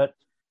 But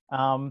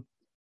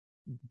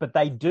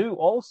they do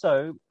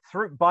also,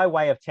 by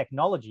way of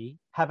technology,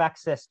 have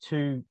access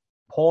to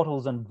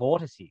portals and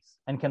vortices,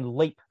 and can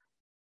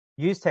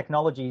use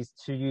technologies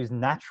to use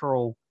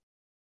natural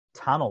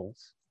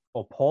tunnels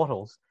or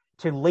portals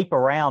to leap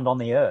around on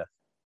the Earth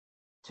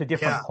to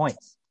different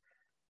points.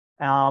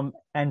 And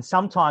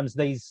sometimes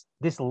this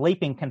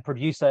leaping can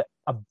produce a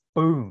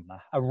boom,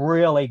 a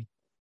really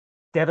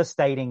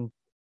devastating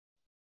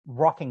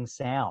rocking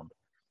sound.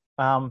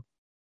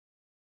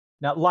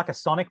 Now, like a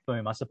sonic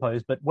boom, I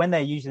suppose, but when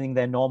they're using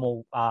their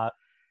normal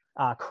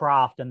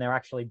craft and they're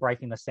actually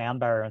breaking the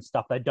sound barrier and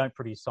stuff, they don't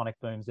produce sonic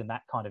booms in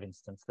that kind of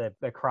instance.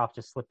 Their craft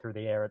just slip through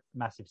the air at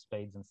massive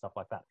speeds and stuff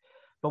like that.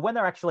 But when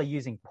they're actually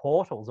using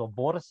portals or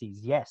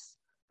vortices, yes,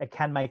 it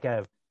can make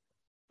a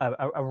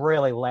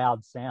really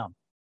loud sound.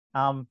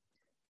 And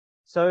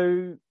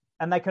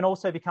they can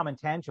also become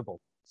intangible.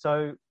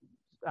 So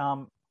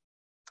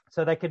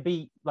they could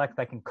be like,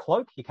 they can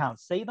cloak, you can't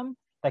see them.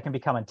 They can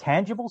become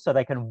intangible, so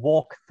they can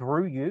walk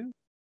through you,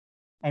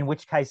 in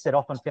which case it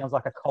often feels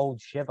like a cold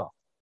shiver.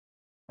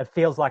 It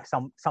feels like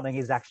something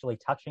is actually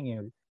touching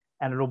you,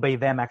 and it'll be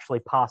them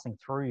actually passing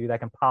through you. They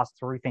can pass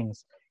through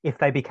things if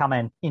they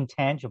become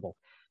intangible.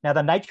 Now,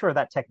 the nature of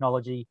that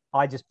technology,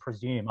 I just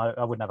presume,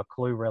 I wouldn't have a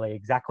clue really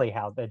exactly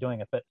how they're doing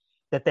it, but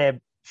that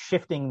they're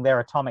shifting their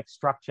atomic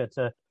structure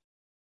to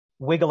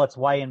wiggle its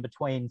way in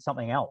between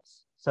something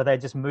else. So they're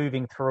just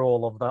moving through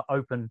all of the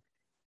open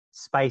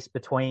space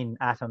between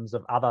atoms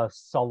of other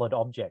solid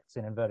objects,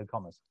 in inverted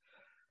commas.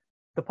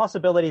 The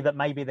possibility that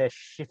maybe they're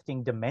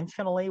shifting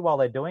dimensionally while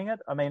they're doing it,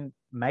 I mean,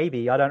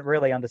 maybe. I don't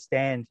really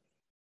understand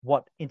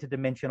what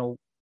interdimensional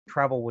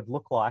travel would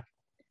look like,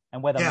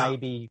 and whether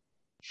maybe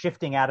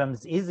shifting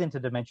atoms is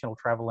interdimensional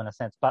travel in a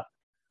sense. But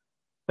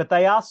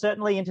they are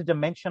certainly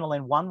interdimensional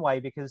in one way,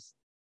 because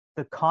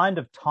the kind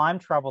of time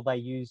travel they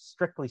use,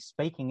 strictly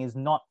speaking, is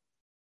not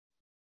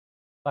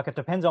like, it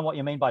depends on what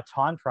you mean by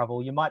time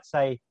travel. You might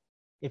say,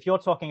 if you're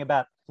talking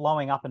about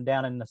flowing up and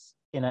down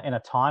in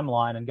a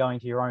timeline and going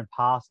to your own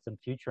past and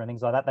future and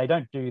things like that, they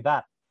don't do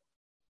that.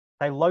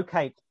 They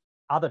locate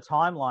other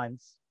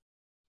timelines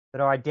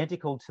that are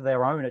identical to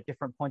their own at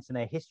different points in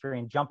their history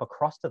and jump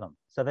across to them.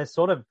 So they're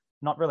sort of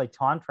not really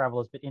time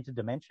travelers, but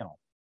interdimensional.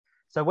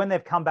 So when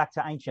they've come back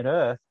to ancient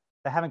Earth,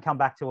 they haven't come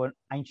back to an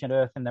ancient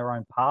Earth in their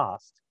own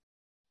past.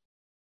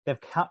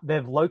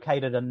 They've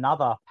located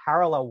another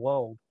parallel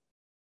world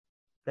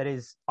that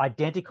is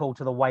identical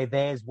to the way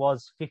theirs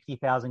was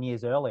 50,000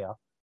 years earlier,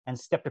 and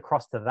stepped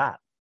across to that.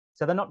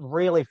 So they're not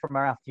really from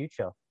our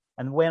future,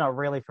 and we're not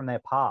really from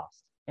their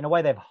past. In a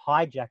way, they've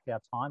hijacked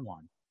our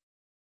timeline.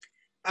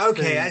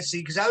 Okay, I see.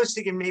 Because I was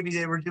thinking maybe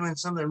they were doing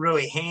something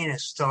really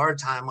heinous to our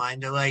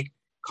timeline to like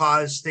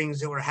cause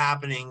things that were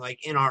happening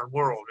like in our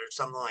world or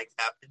something like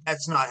that. But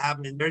that's not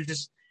happening. They're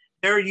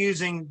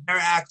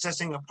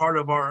accessing a part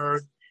of our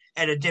Earth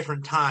at a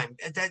different time.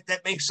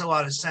 That makes a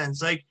lot of sense.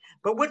 Like,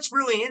 but what's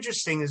really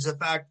interesting is the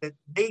fact that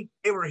they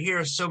were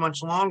here so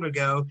much long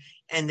ago,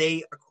 and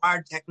they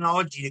acquired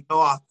technology to go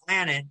off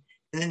planet,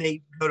 and then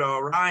they go to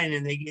Orion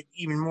and they get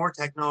even more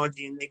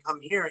technology, and they come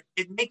here.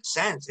 It makes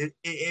sense.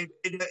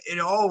 It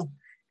all,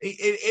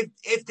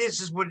 if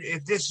this is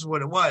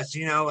what it was,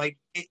 you know, like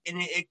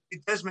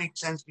it does make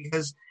sense,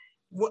 because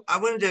I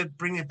wanted to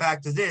bring it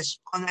back to this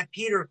on that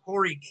Peter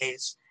Corey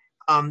case.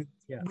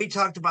 We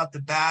talked about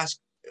the Basque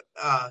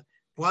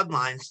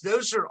bloodlines.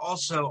 Those are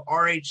also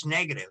Rh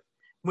negative,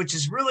 which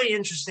is really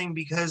interesting,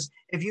 because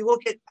if you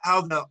look at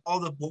how all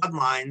the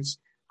bloodlines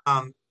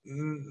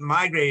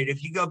migrated,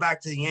 if you go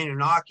back to the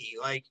Anunnaki,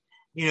 like,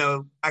 you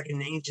know, back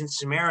in ancient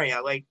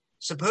Sumeria, like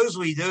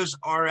supposedly those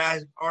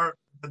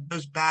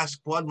those Basque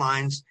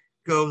bloodlines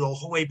go the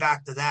whole way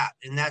back to that,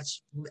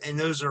 and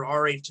those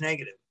are Rh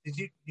negative.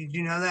 Did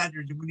you know that,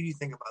 or what do you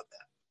think about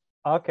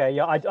that? Okay,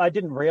 yeah, I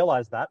didn't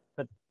realize that,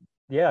 but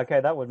yeah,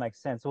 okay, that would make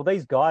sense. Well,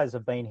 these guys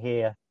have been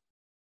here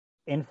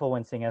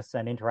influencing us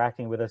and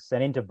interacting with us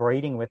and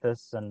interbreeding with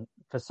us and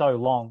for so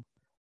long.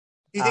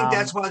 Do you think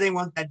that's why they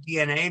want that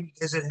DNA,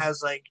 because it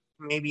has like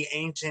maybe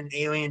ancient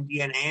alien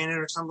DNA in it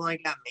or something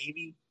like that?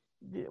 Maybe.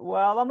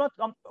 Well,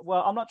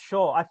 I'm not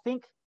sure. I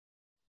think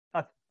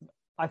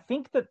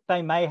that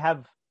they may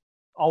have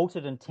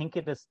altered and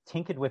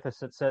tinkered with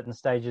us at certain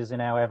stages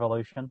in our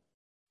evolution,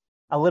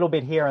 a little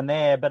bit here and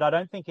there, but I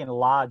don't think in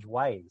large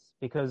ways,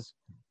 because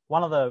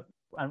one of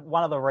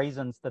the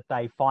reasons that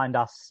they find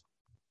us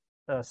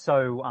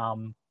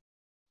so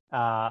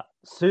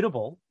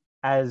suitable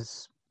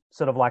as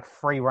sort of like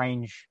free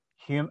range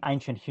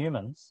ancient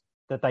humans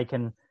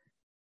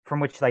from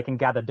which they can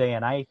gather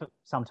DNA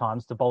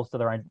sometimes to bolster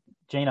their own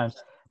genomes.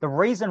 The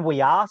reason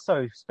we are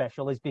so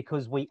special is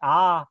because we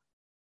are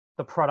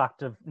the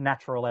product of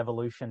natural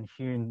evolution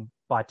hewn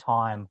by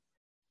time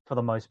for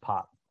the most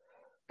part,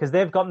 because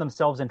they've gotten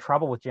themselves in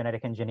trouble with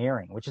genetic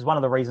engineering, which is one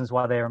of the reasons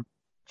why their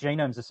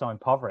genomes are so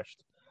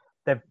impoverished.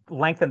 They've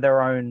lengthened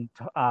their own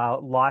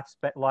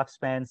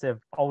lifespans. They've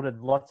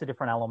altered lots of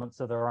different elements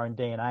of their own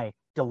DNA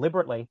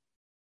deliberately,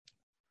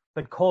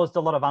 but caused a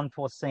lot of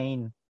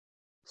unforeseen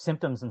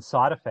symptoms and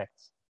side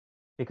effects,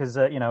 because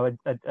a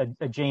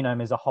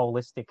genome is a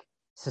holistic,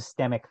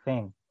 systemic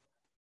thing.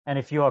 And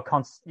if you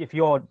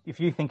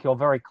think you're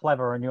very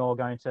clever and you're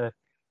going to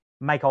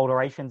make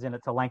alterations in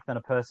it to lengthen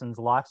a person's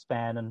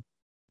lifespan,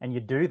 and you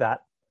do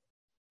that,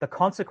 the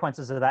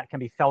consequences of that can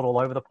be felt all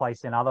over the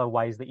place in other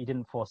ways that you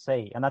didn't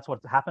foresee. And that's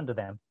what's happened to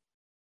them.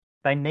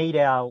 They need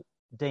our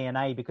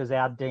DNA because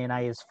our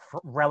DNA is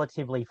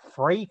relatively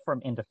free from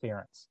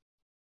interference.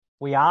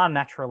 We are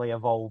naturally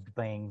evolved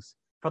beings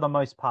for the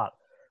most part,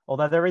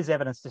 although there is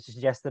evidence to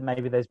suggest that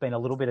maybe there's been a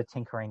little bit of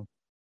tinkering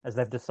as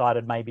they've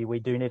decided maybe we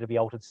do need to be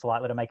altered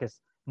slightly to make us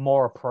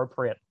more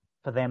appropriate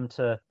for them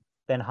to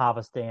then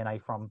harvest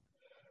DNA from.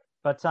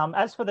 But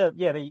as for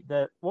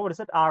the what is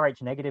it,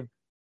 Rh negative?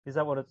 Is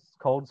that what it's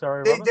called?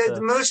 Sorry,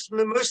 Robert? Most of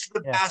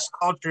the Basque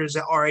cultures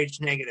are Rh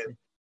negative.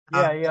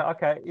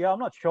 Okay. Yeah, I'm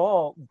not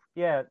sure.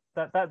 Yeah,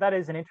 that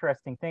is an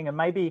interesting thing, and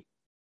maybe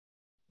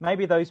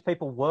those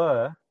people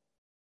were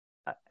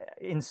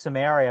in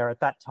Sumeria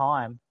at that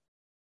time,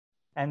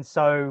 and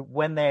so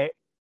when they're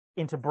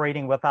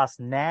interbreeding with us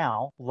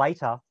now,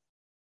 later,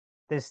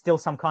 there's still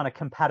some kind of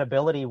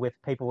compatibility with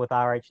people with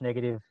Rh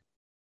negative.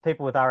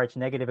 People with Rh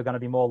negative are going to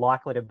be more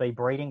likely to be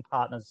breeding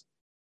partners,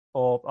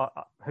 or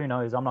who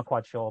knows? I'm not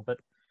quite sure, but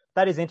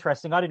that is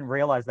interesting. I didn't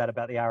realize that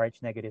about the Rh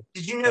negative.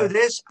 Did you know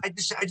this? I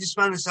just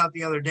found this out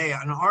the other day.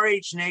 An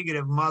Rh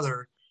negative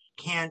mother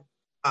can't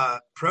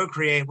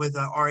procreate with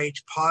a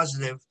Rh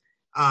positive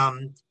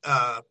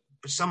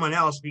someone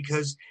else,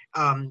 because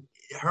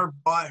her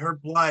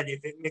blood,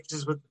 if it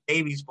mixes with the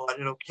baby's blood,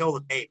 it'll kill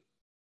the baby.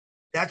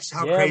 That's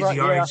how crazy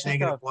Rh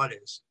negative blood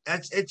is.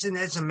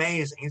 It's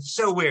amazing. It's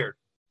so weird.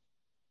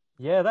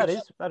 Yeah,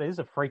 that is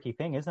a freaky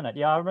thing, isn't it?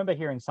 Yeah, I remember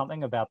hearing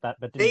something about that,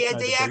 but didn't know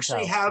the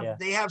actually details. have Yeah.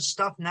 they have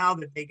stuff now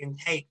that they can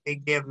take. They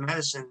have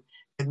medicine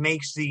that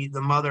makes the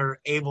mother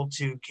able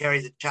to carry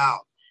the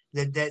child.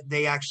 That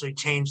they actually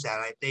changed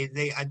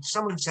that.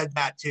 Someone said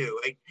that too.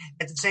 Like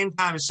at the same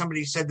time as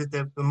somebody said that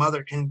the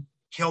mother can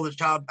kill the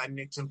child by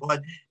mixing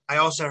blood. I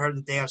also heard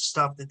that they have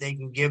stuff that they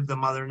can give the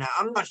mother now.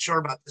 I'm not sure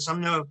about this.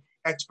 I'm no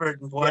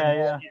expert in blood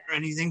or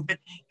anything, but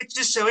it's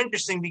just so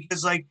interesting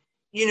because, like,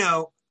 you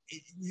know,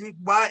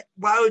 why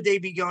would they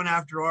be going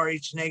after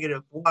Rh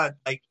negative blood?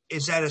 Like,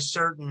 is that a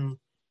certain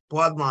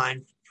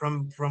bloodline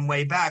from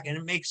way back? And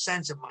it makes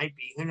sense. It might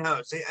be. Who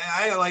knows?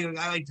 I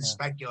like to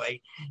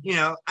speculate. You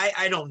know,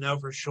 I don't know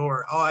for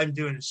sure. All I'm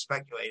doing is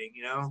speculating.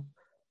 You know.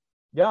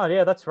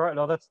 Yeah, that's right.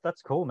 No,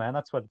 that's cool, man.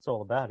 That's what it's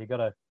all about. You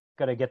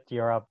gotta get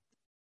your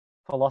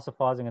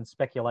philosophizing and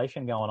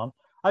speculation going on.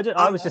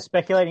 I was just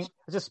speculating.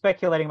 I was just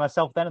speculating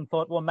myself then, and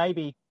thought, well,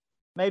 maybe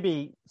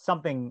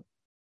something.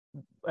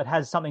 It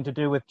has something to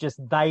do with just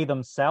they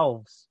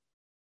themselves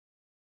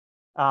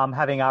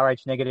having Rh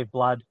negative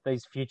blood,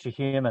 these future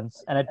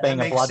humans, and it being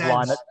a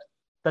bloodline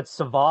that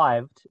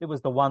survived. It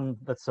was the one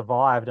that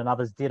survived, and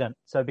others didn't.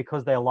 So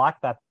because they're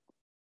like that,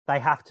 they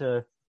have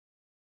to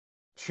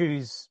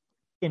choose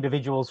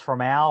individuals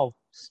from our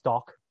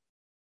stock,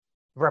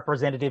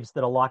 representatives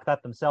that are like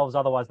that themselves.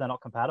 Otherwise, they're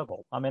not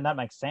compatible. I mean, that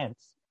makes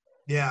sense.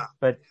 Yeah.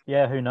 But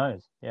yeah, who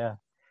knows? Yeah.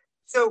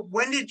 So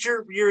when did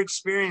your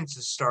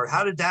experiences start?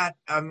 How did that?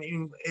 I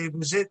mean,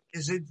 did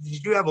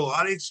you have a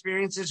lot of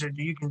experiences, or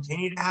do you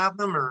continue to have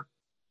them? Or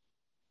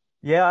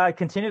yeah, I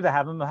continue to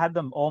have them. I had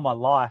them all my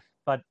life,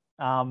 but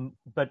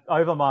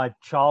over my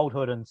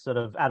childhood and sort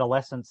of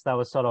adolescence, they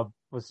was sort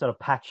of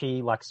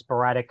patchy, like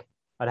sporadic.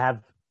 I'd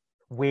have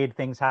weird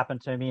things happen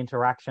to me,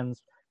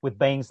 interactions with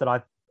beings that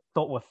I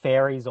thought were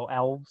fairies or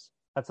elves.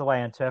 That's the way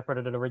I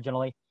interpreted it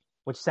originally,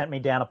 which sent me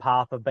down a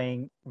path of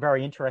being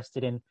very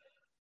interested in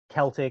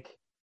Celtic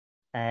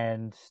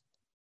and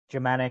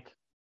Germanic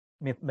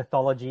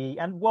mythology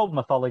and world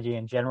mythology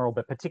in general,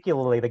 but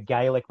particularly the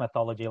Gaelic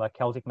mythology, like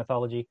Celtic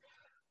mythology.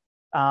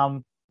 I'd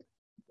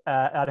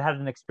had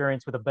an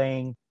experience with a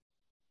being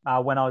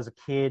when I was a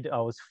kid.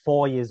 I was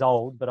 4 years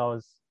old, but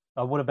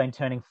I would have been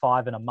turning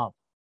 5 in a month.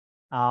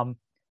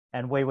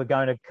 And we were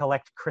going to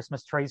collect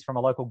Christmas trees from a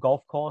local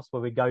golf course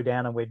where we'd go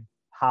down and we'd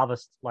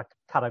harvest, like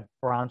cut a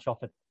branch off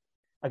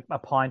a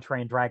pine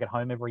tree and drag it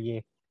home every year.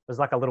 It was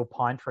like a little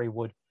pine tree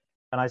wood.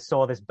 And I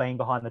saw this being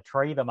behind the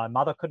tree that my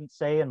mother couldn't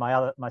see and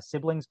my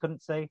siblings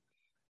couldn't see,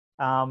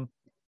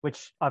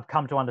 which I've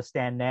come to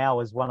understand now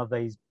is one of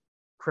these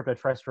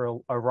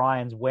cryptoterrestrial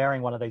Orions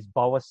wearing one of these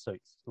boa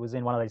suits. It was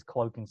in one of these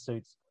cloaking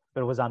suits,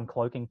 but it was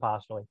uncloaking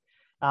partially.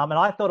 And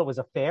I thought it was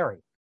a fairy.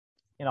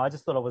 You know, I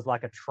just thought it was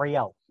like a tree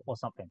elf or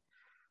something.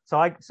 So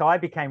I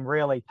became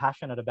really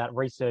passionate about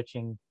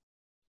researching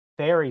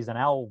fairies and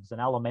elves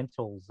and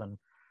elementals and,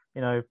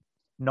 you know,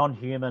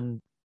 non-human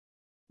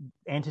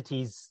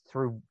entities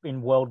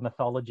in world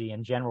mythology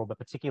in general, but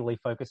particularly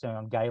focusing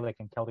on Gaelic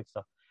and Celtic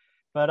stuff.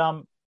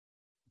 But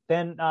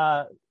then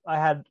I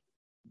had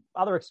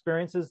other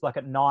experiences, like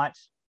at night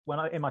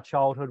in my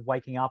childhood,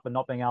 waking up and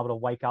not being able to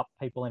wake up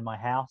people in my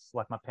house,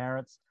 like my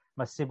parents,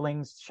 my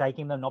siblings,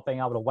 shaking them, not being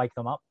able to wake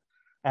them up,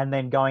 and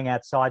then going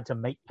outside to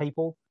meet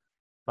people,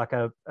 like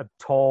a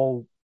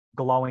tall,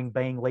 glowing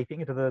being leaping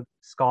into the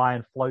sky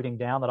and floating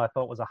down that I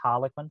thought was a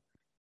harlequin.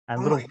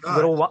 And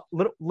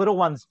little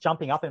ones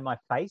jumping up in my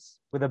face,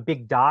 with a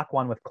big dark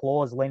one with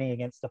claws leaning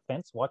against a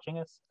fence watching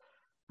us.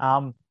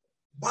 Wow.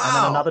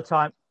 And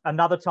then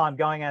another time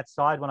going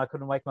outside when I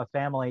couldn't wake my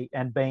family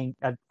and being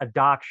a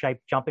dark shape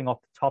jumping off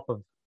the top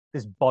of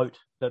this boat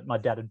that my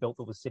dad had built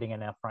that was sitting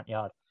in our front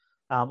yard,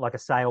 like a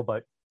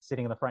sailboat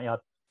sitting in the front yard.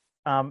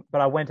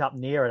 But I went up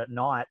near it at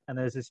night and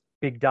there's this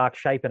big dark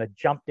shape and it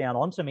jumped down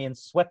onto me and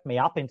swept me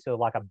up into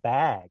like a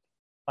bag,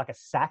 like a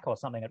sack or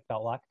something it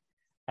felt like,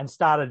 and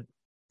started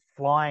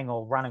flying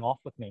or running off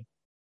with me.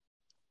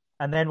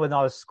 And then when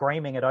I was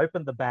screaming, it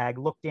opened the bag,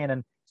 looked in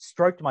and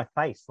stroked my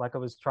face like it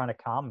was trying to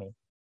calm me,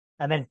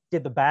 and then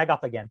did the bag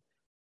up again.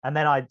 And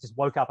then I just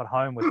woke up at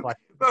home with like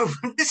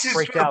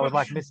freaked out with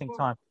like missing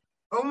time.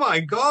 Oh my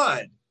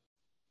God.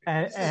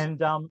 And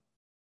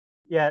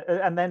yeah,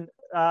 and then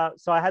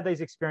so I had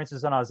these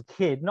experiences when I was a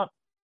kid, not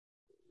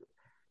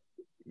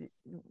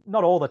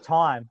all the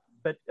time,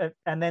 but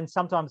and then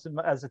sometimes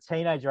as a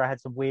teenager I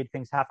had some weird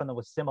things happen that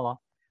were similar.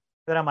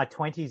 Then in my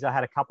 20s, I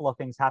had a couple of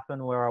things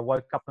happen where I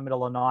woke up in the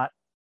middle of the night.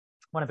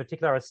 One in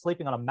particular, I was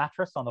sleeping on a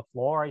mattress on the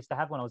floor I used to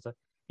have when I was a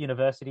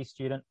university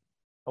student.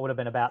 I would have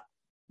been about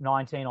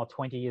 19 or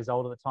 20 years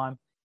old at the time.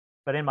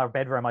 But in my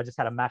bedroom, I just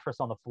had a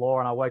mattress on the floor,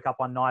 and I woke up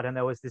one night and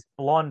there was this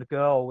blonde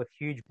girl with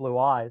huge blue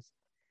eyes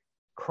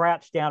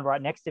crouched down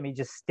right next to me,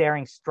 just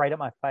staring straight at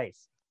my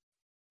face.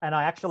 And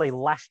I actually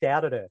lashed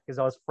out at her because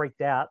I was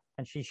freaked out,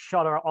 and she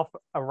shot her off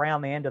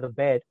around the end of the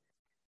bed,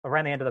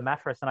 around the end of the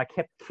mattress, and I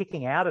kept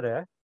kicking out at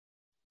her,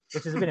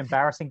 which is a bit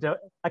embarrassing to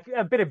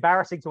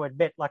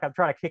admit. Like I'm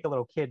trying to kick a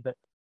little kid, but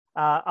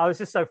I was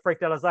just so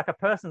freaked out. I was like, a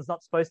person's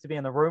not supposed to be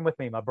in the room with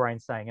me, my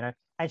brain's saying, you know.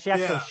 And she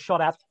actually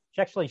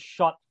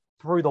shot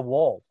through the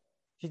wall.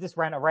 She just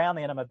ran around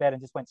the end of my bed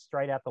and just went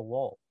straight out the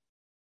wall,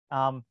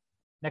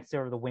 next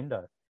to the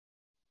window.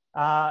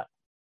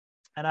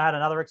 And I had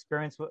another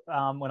experience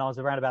when I was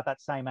around about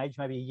that same age,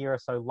 maybe a year or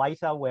so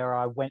later, where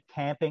I went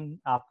camping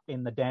up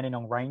in the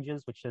Dandenong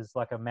Ranges, which is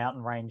like a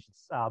mountain range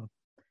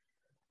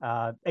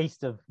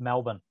east of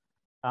Melbourne,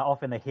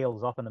 off in the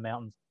hills, off in the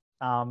mountains.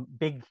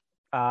 Big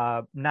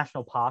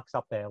national parks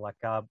up there, like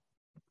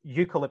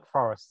eucalypt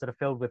forests that are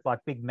filled with like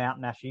big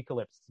mountain ash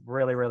eucalypts,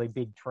 really, really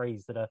big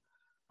trees that are,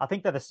 I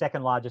think they're the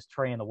second largest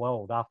tree in the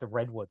world after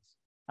redwoods.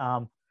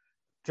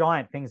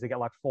 Giant things that get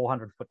like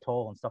 400 foot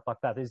tall and stuff like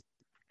that.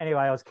 Anyway,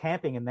 I was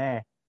camping in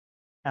there,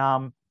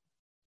 and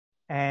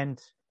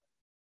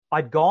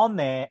I'd gone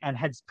there and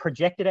had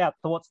projected out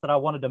thoughts that I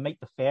wanted to meet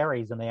the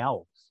fairies and the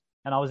elves.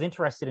 And I was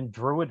interested in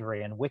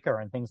druidry and Wicca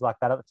and things like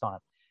that at the time.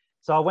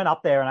 So I went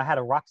up there and I had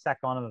a rucksack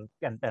on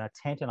and a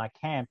tent, and I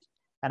camped.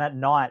 And at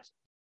night,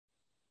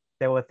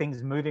 there were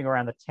things moving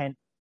around the tent,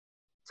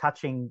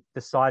 touching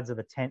the sides of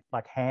the tent,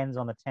 like hands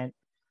on the tent,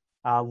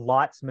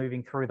 lights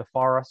moving through the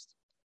forest.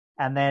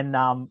 And then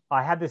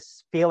I had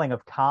this feeling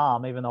of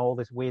calm, even though all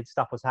this weird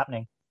stuff was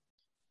happening.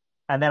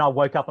 And then I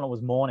woke up and it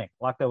was morning.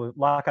 Like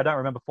I don't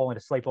remember falling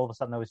to sleep. All of a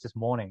sudden, there was just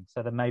morning.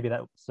 So then maybe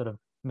that was sort of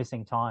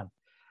missing time.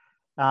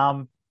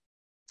 Wow.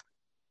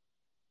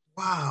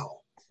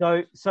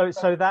 So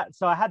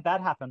I had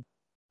that happen,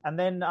 and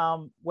then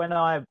when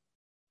it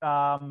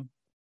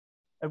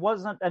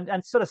wasn't,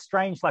 and sort of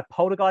strange, like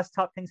poltergeist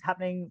type things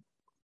happening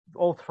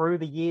all through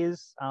the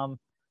years.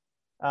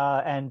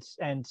 And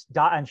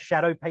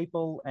shadow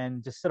people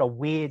and just sort of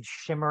weird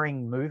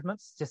shimmering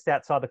movements just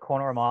outside the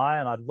corner of my eye,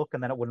 and I'd look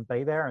and then it wouldn't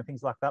be there, and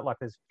things like that, like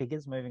there's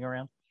figures moving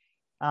around,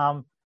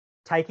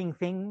 taking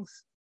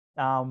things.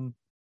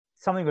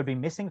 Something would be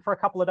missing for a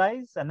couple of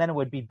days, and then it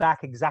would be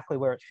back exactly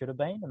where it should have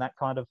been, and that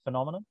kind of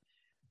phenomenon.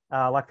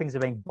 Like things are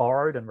being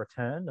borrowed and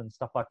returned and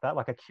stuff like that,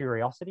 like a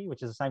curiosity,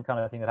 which is the same kind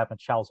of thing that happened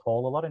to Charles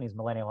Hall a lot in his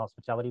Millennial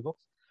Hospitality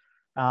books.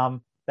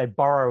 They'd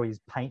borrow his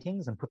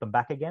paintings and put them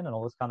back again and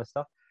all this kind of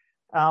stuff.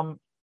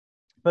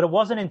 But it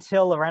wasn't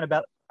until around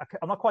about,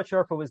 I'm not quite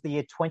sure if it was the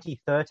year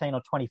 2013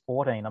 or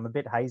 2014, I'm a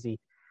bit hazy,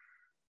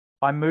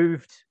 I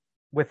moved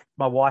with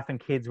my wife and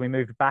kids. We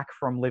moved back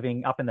from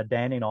living up in the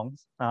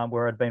Dandenongs,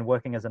 where I'd been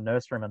working as a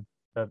nurseryman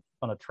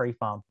on a tree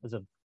farm as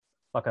a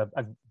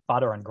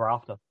butter and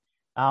grafter.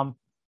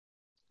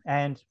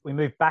 And we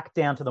moved back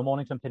down to the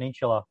Mornington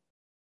Peninsula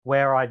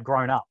where I'd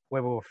grown up,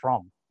 where we were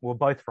from. We were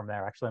both from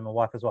there, actually, and my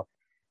wife as well.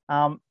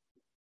 And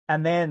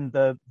then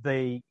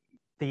the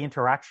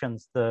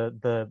interactions,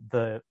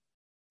 the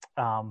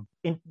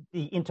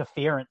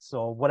interference,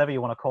 or whatever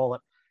you want to call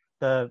it,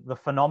 the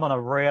phenomena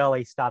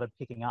really started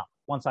picking up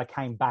once I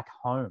came back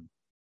home.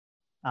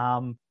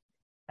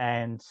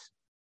 And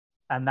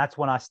that's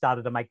when I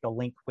started to make the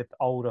link with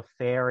older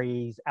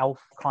fairies,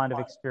 elf kind of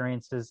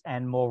experiences,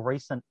 and more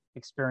recent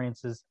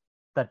experiences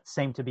that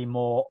seem to be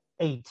more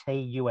ET,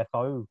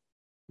 UFO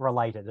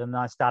related. And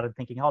I started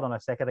thinking, hold on a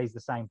sec, are these the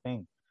same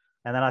thing?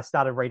 And then I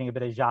started reading a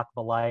bit of Jacques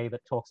Vallée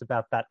that talks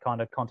about that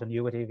kind of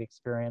continuity of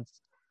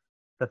experience,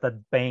 that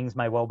the beings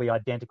may well be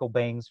identical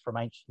beings from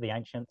the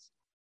ancients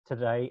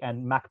today,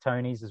 and Mac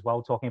Tony's as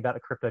well, talking about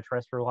the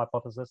cryptoterrestrial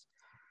hypothesis.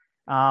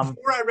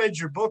 Before I read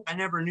your book, I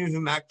never knew who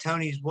Mac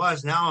Tony's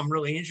was. Now I'm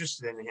really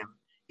interested in him.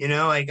 You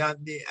know, you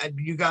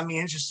got me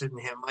interested in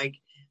him. Like,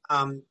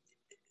 I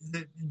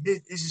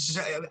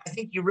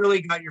think you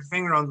really got your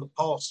finger on the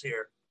pulse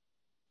here.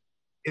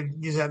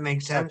 Does that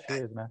make sense?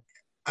 Cheers, man.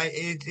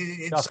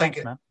 It's thanks,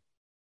 like, man.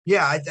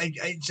 Yeah,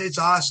 it's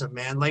awesome,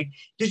 man. Like,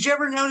 did you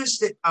ever notice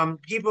that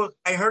people?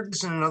 I heard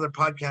this in another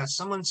podcast.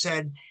 Someone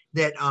said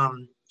that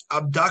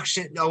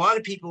abduction. A lot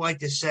of people like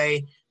to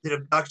say that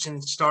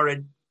abduction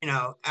started,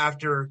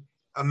 after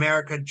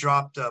America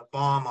dropped a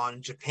bomb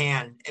on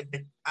Japan.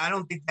 But I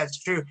don't think that's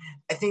true.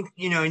 I think,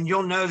 and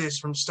you'll know this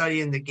from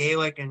studying the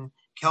Gaelic and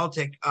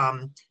Celtic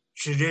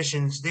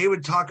traditions. They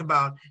would talk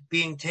about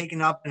being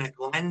taken up in a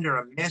glen or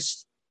a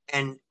mist,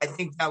 and I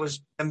think that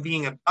was them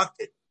being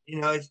abducted.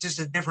 It's just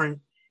a different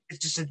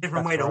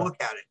way to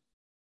look at it.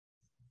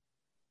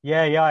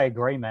 Yeah, I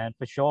agree, man,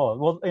 for sure.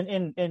 Well,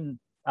 in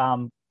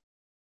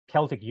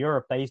Celtic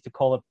Europe, they used to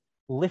call it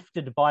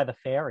lifted by the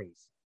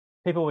fairies.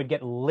 People would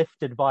get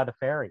lifted by the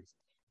fairies.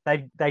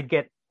 They'd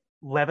get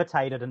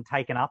levitated and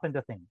taken up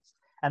into things,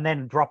 and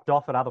then dropped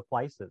off at other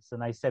places.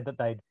 And they said that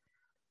they'd,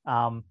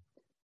 all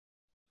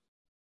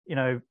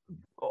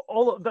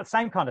of the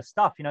same kind of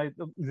stuff.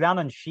 Zan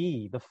and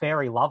Shi, the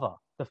fairy lover.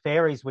 The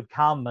fairies would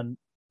come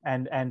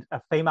and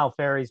female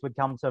fairies would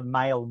come to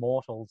male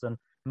mortals, and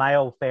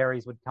male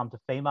fairies would come to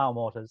female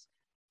mortals,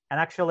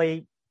 and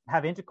actually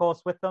have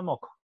intercourse with them, or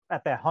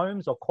at their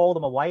homes, or call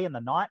them away in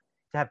the night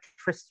to have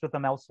trysts with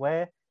them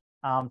elsewhere.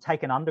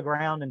 Taken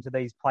underground into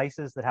these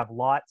places that have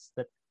lights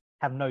that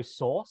have no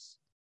source,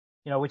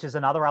 which is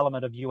another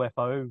element of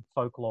UFO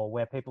folklore,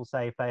 where people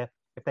say if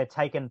they're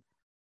taken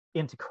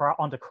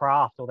onto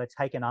craft, or they're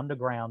taken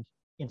underground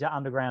into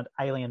underground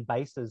alien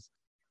bases,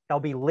 they'll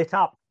be lit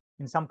up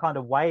in some kind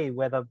of way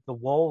where the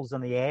walls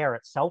and the air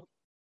itself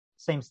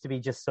seems to be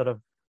just sort of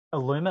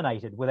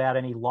illuminated without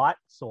any light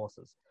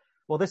sources.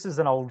 Well, this is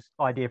an old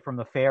idea from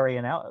the fairy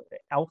and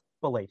elf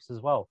beliefs as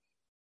well.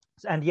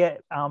 And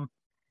yet,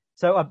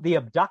 the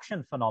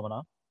abduction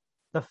phenomena,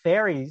 the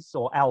fairies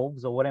or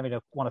elves or whatever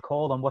you want to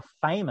call them were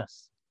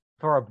famous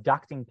for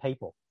abducting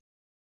people.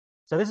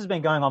 So this has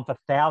been going on for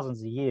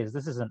thousands of years.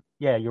 This isn't,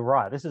 you're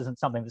right. This isn't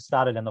something that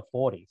started in the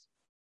 40s.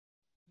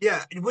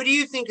 Yeah. What do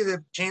you think of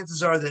the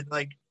chances are that,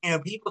 like,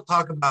 people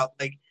talk about,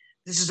 like,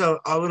 this is a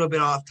little bit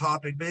off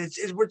topic, but it's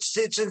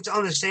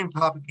on the same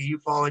topic that you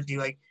followed.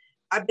 Like,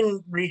 I've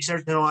been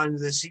researching a lot into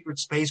the secret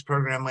space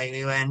program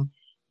lately, and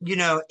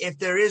if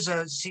there is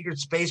a secret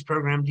space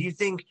program, do you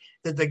think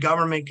that the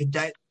government could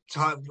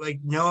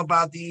know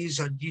about these?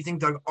 Or do you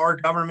think that our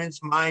governments,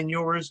 mine,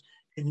 yours,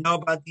 could know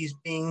about these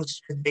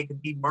beings? They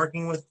could be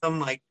working with them?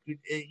 Like,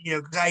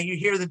 because you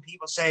hear the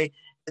people say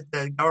that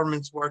the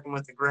government's working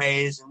with the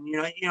Greys, and you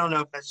don't know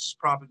if that's just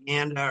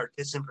propaganda or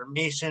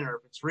disinformation, or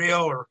if it's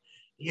real, or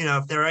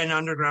if they're in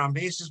underground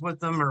bases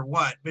with them or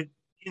what. But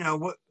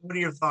what are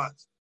your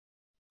thoughts?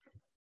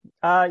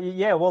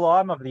 Well,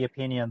 I'm of the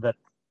opinion that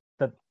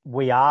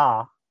we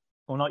are,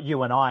 well, not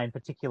you and I in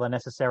particular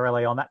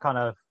necessarily on that kind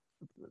of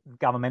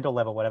governmental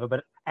level, whatever,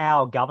 but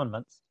our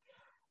governments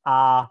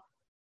are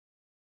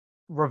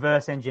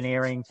reverse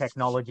engineering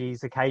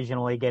technologies,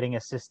 occasionally getting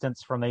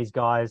assistance from these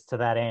guys to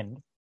that end.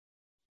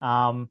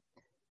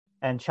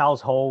 And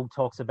Charles Hall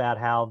talks about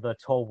how the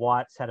tall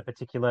whites had a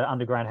particular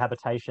underground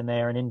habitation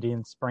there in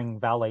Indian Spring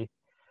Valley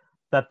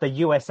that the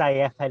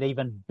USAF had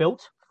even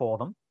built for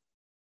them.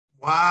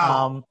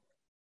 Wow.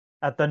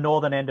 At the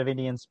northern end of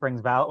Indian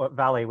Springs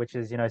Valley, which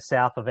is,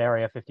 south of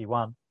Area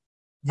 51.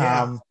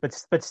 Yeah.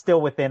 But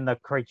still within the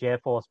Creech Air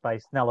Force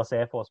Base, Nellis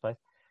Air Force Base.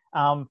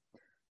 And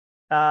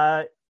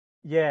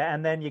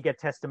then you get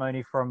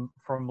testimony from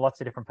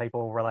lots of different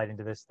people relating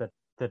to this that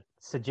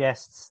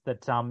suggests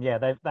that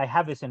they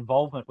have this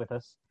involvement with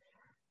us.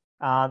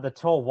 The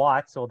tall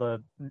whites or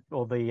the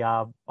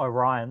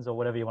Orions or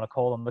whatever you want to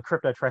call them, the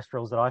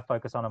cryptoterrestrials that I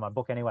focus on in my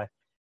book anyway.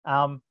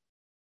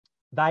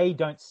 They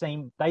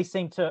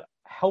seem to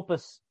help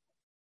us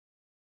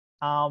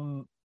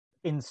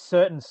in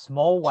certain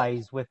small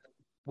ways with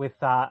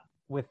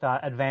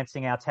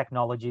advancing our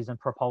technologies and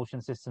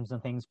propulsion systems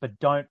and things, but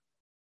don't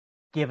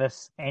give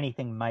us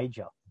anything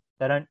major.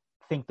 They don't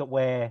think that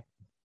we're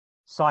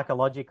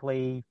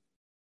psychologically,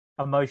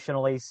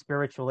 emotionally,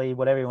 spiritually,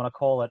 whatever you want to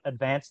call it,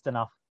 advanced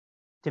enough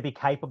to be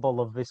capable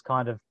of this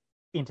kind of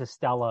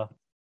interstellar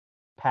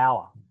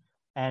power.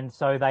 And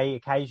so they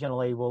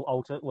occasionally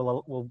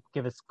will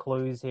give us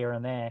clues here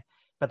and there,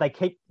 but they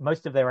keep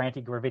most of their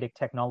anti-gravitic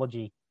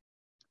technology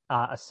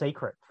a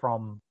secret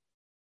from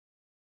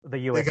the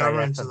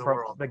USAF and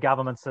from the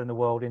governments in the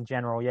world in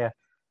general. Yeah.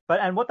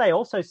 And what they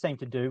also seem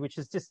to do, which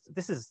is just,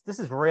 this is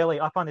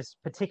really, I find this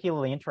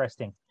particularly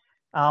interesting.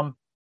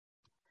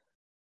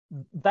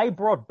 They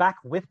brought back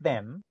with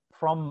them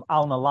from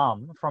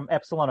Al-Nalam, from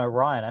Epsilon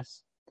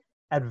Orionis,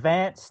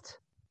 advanced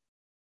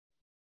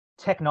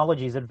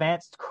technologies,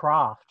 advanced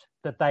craft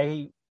that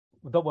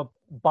were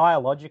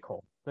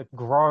biological, that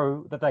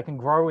they can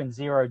grow in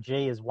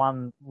 0G as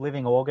one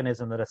living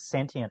organism that are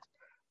sentient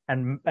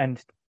and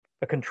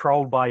are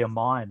controlled by your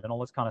mind and all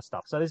this kind of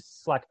stuff. So this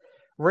is like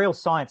real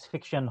science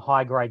fiction,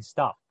 high grade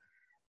stuff,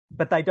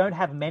 but they don't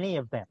have many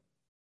of them,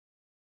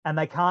 and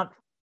they can't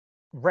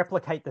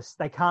replicate this.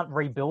 They can't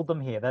rebuild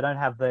them here. They don't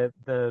have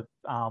the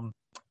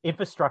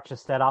infrastructure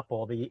set up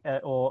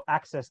or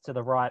access to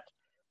the right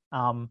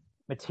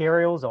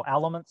materials or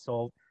elements,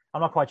 or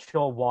I'm not quite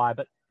sure why,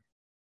 but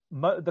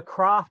the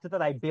craft that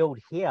they build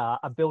here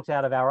are built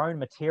out of our own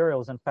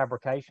materials and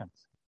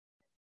fabrications.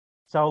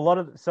 So a lot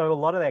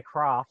of their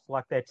craft,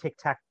 like their Tic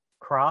Tac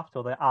craft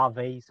or their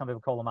RV, some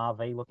people call them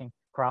RV looking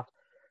craft,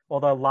 or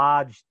the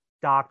large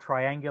dark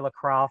triangular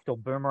craft or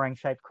boomerang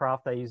shaped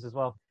craft they use as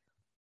well.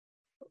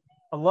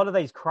 A lot of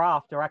these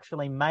craft are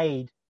actually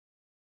made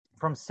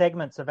from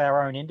segments of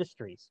our own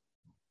industries.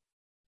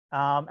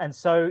 And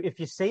so if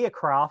you see a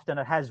craft and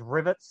it has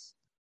rivets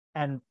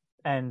and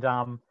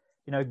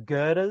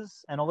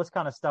girders and all this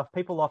kind of stuff,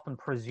 people often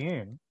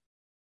presume,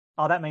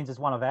 oh, that means it's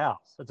one of ours.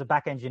 It's a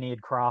back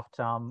engineered craft.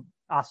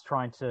 Us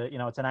trying to,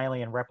 it's an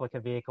alien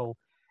replica vehicle.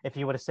 If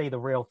you were to see the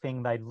real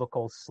thing, they'd look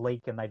all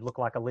sleek and they'd look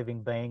like a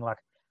living being, like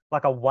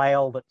a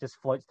whale that just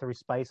floats through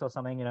space or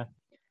something,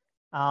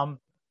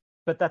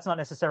 But that's not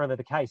necessarily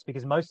the case,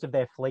 because most of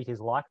their fleet is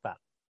like that.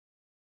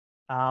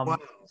 Wow.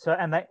 So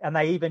and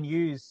they even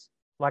use,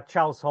 like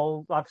Charles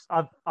Hall.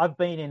 I've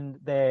been in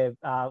their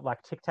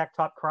like Tic Tac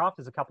type craft.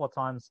 There's a couple of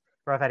times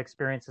where I've had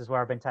experiences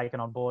where I've been taken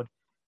on board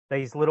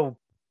these little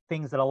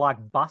things that are like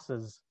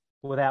buses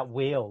without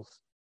wheels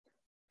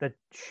that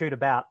shoot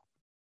about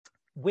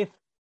with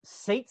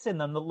seats in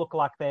them that look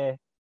like they're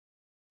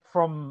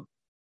from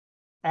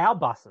our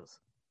buses.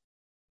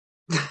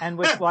 And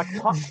with like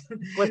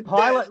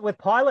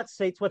pilot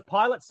seats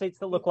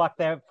that look like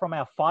they're from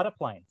our fighter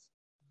planes.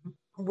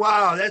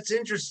 Wow, that's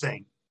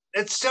interesting.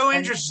 That's so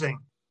interesting.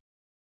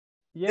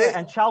 Yeah,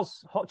 and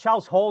Charles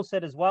Hall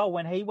said as well,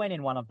 when he went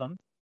in one of them,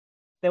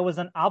 there was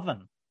an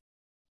oven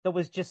that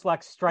was just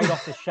like straight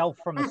off the shelf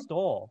from the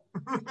store.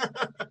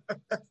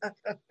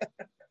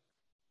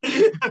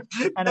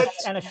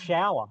 and a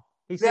shower.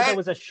 He said there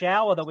was a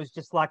shower that was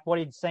just like what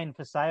he'd seen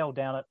for sale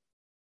down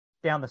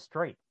the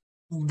street.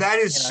 That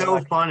is so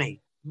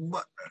funny.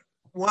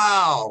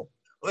 Wow.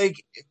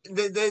 Like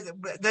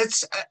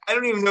that's I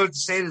don't even know what to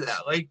say to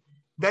that. Like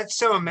that's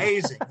so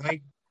amazing.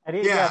 Like it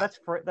is. Yeah, that's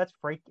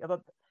freaky.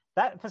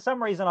 That for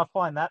some reason I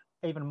find that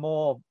even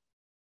more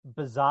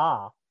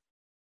bizarre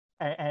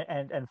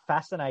and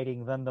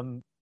fascinating than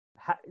them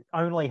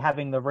only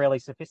having the really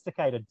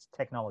sophisticated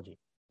technology.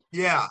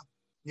 Yeah.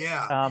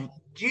 Do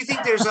you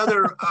think there's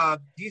other?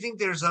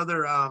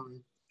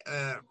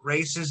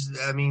 Races?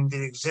 I mean,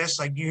 that exist?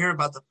 Like you hear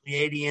about the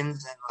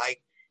Pleiadians and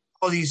like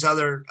all these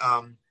other.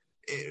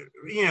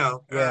 Yeah.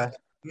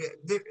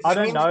 I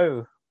don't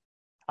know.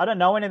 I don't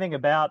know anything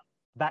about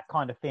that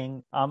kind of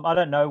thing. I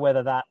don't know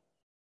whether that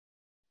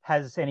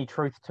has any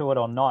truth to it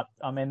or not.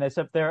 I mean, I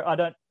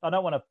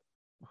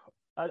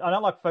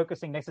don't like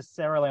focusing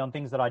necessarily on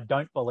things that I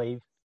don't believe,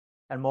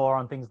 and more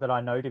on things that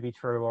I know to be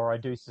true or I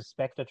do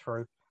suspect are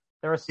true.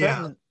 There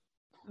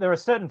are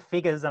certain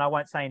figures, and I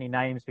won't say any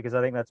names because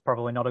I think that's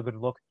probably not a good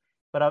look.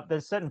 But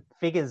there's certain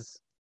figures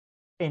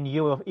in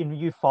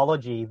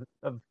ufology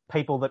of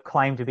people that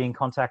claim to be in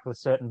contact with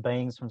certain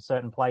beings from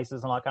certain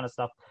places and all that kind of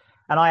stuff.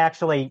 And I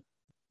actually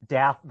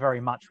doubt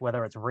very much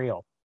whether it's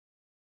real.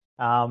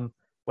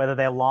 Whether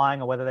they're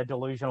lying or whether they're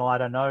delusional, I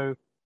don't know.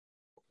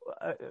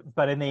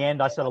 But in the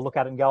end, I sort of look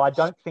at it and go, I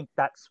don't think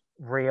that's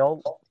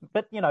real.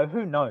 But,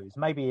 who knows?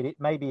 Maybe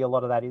a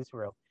lot of that is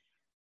real.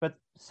 But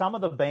some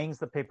of the beings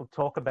that people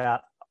talk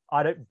about,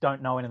 I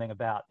don't know anything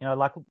about.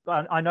 Like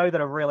I know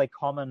that a really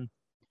common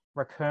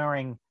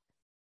recurring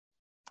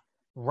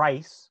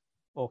race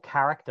or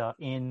character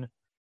in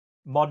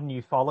modern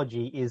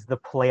ufology is the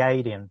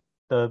Pleiadian,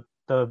 the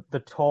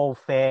tall,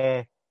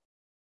 fair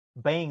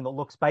being that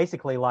looks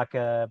basically like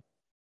a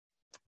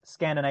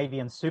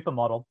Scandinavian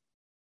supermodel,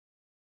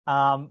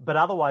 but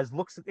otherwise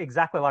looks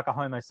exactly like a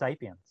Homo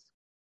sapiens.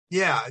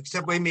 Yeah,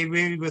 except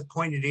maybe with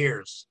pointed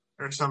ears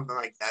or something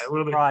like that. A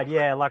little bit. Right,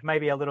 yeah, like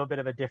maybe a little bit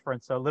of a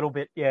difference. So a little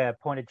bit,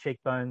 pointed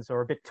cheekbones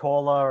or a bit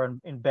taller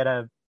and in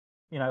better,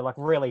 like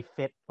really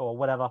fit or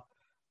whatever.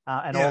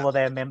 All of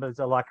their members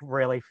are like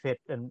really fit,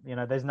 and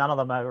there's none of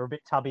them are a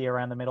bit tubby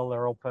around the middle.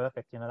 They're all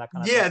perfect, that kind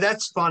of thing. Yeah,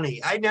 that's funny.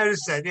 I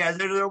noticed that. Yeah,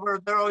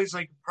 they're always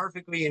like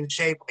perfectly in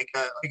shape, like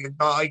a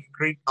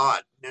Greek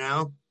god.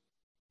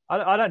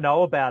 I don't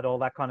know about all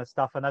that kind of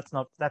stuff, and that's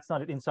not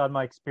inside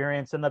my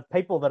experience. And the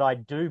people that I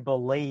do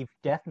believe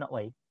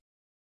definitely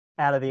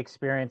out of the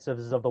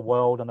experiences of the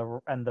world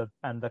and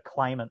the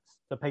claimants,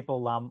 the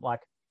people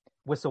like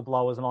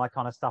whistleblowers and all that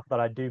kind of stuff that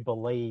I do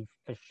believe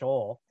for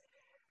sure.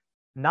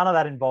 None of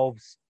that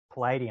involves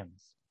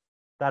Pleiadians.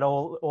 That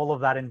all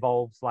of that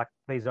involves like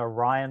these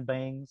Orion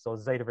beings or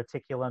Zeta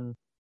Reticulan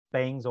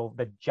beings, or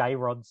the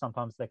J-Rod,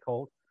 sometimes they're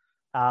called.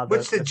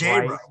 What's the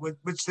J-Rod?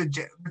 What's the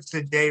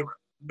J-Rod?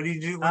 What do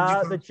you do?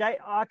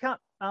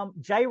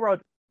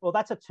 J-Rod. Well,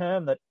 that's a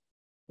term that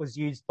was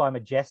used by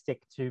Majestic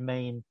to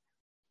mean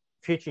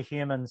future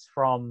humans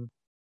from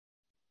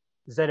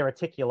Zeta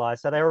Reticuli.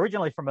 So they're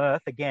originally from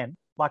Earth, again,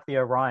 like the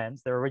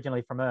Orions. They're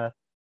originally from Earth.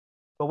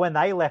 But when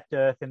they left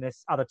Earth in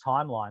this other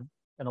timeline,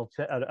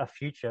 a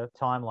future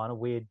timeline, a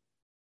weird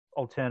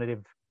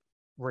alternative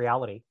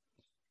reality,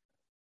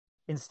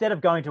 instead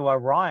of going to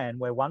Orion,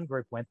 where one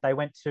group went, they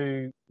went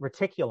to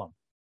Reticulum.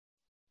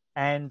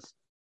 And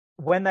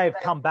when they've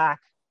come back,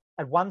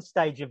 at one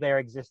stage of their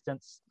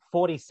existence,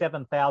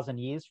 47,000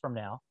 years from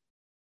now,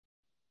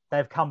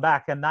 they've come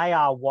back, and they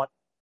are what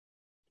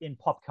in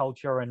pop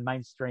culture and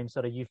mainstream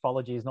sort of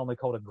ufology is normally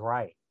called a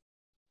grey.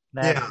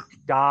 They have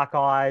dark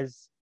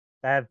eyes.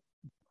 They have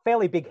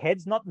fairly big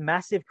heads, not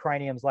massive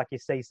craniums like you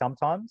see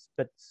sometimes,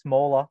 but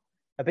smaller,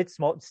 a bit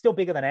small, still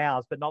bigger than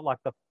ours, but not like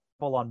the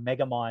full-on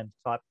Megamind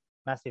type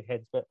massive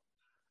heads. But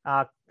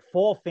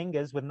 4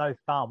 fingers with no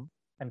thumb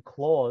and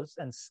claws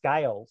and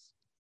scales,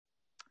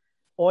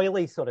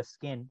 oily sort of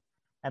skin,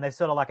 and they're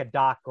sort of like a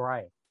dark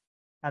grey.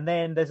 And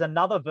then there's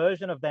another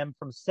version of them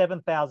from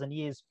 7,000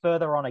 years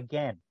further on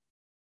again.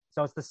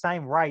 So it's the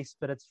same race,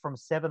 but it's from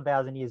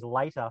 7,000 years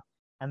later,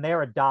 and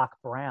they're a dark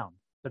brown,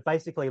 but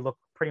basically look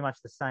pretty much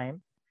the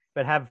same,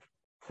 but have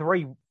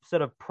 3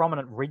 sort of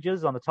prominent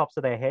ridges on the tops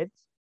of their heads.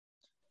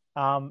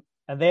 And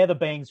they're the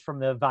beings from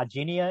the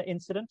Virginia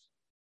incident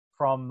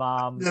from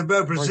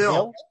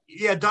Brazil.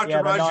 Yeah,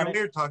 Dr. Roger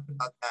Lear talked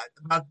about that,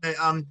 about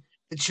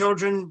the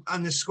children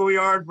on the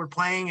schoolyard were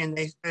playing, and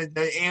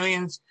the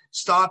aliens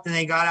stopped and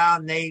they got out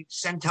and they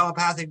sent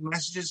telepathic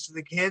messages to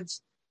the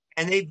kids.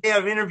 And they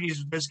have interviews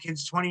with those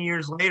kids 20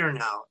 years later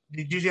now.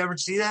 Did you ever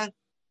see that?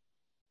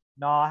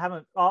 No, I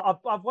haven't.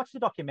 I've watched a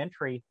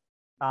documentary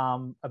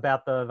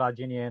about the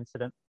Virginia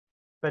incident,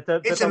 but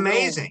it's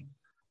amazing.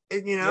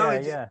 It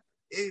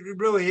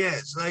really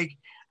is. Like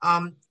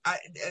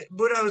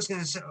What I was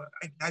going to say,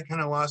 I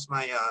kind of lost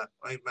my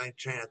my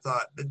train of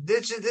thought. But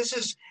this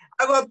is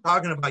I love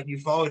talking about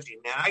ufology,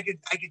 man. I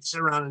could sit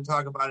around and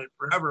talk about it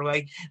forever.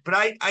 But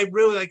I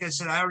really, like I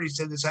said, I already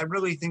said this. I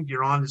really think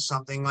you're onto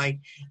something. I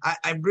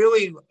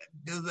really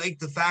like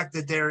the fact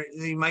that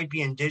they might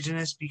be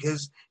indigenous,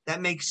 because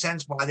that makes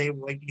sense why they,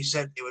 like you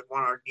said, they would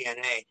want our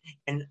DNA.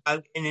 And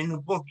in the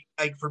book,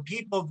 like for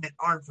people that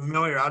aren't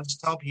familiar, I'll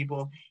just tell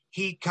people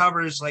he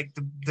covers like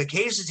the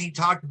cases he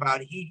talked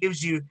about. He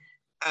gives you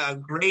a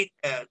great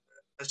a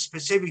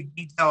specific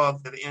detail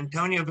of the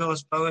Antonio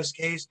Villas-Boas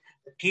case,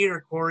 the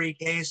Peter Corey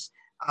case,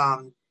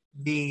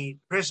 the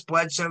Chris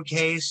Bledsoe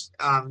case,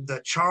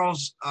 the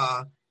Charles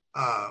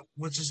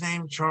what's his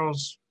name,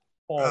 Charles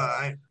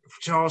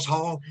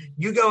Hall.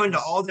 You go into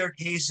all their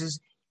cases,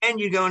 and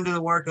you go into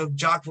the work of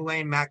Jacques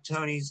Vallée, Mac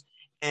Tonys,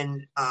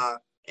 and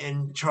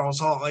Charles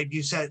Hall, like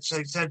you said.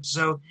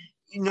 So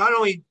not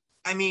only,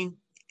 I mean,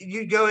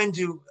 you go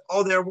into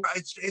all their,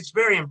 it's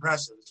very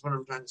impressive, is what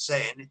I'm trying to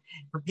say. And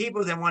for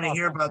people that want to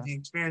hear about the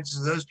experiences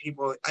of those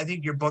people, I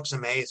think your book's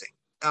amazing.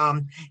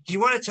 Do you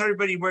want to tell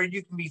everybody where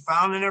you can be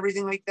found and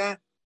everything like that?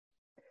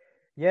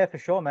 Yeah, for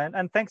sure, man.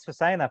 And thanks for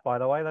saying that, by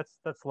the way.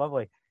 That's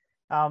lovely.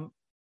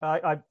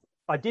 I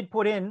did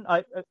put in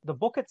the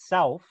book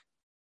itself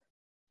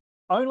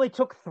only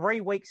took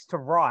 3 weeks to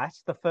write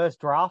the first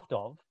draft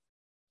of,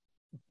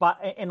 but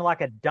in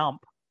like a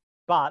dump.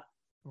 But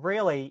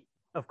really,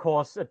 of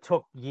course, it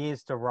took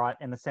years to write,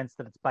 in the sense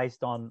that it's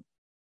based on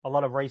a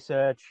lot of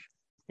research,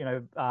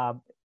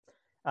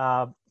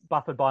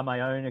 buffered by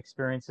my own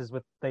experiences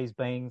with these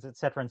beings,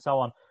 etc., and so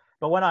on.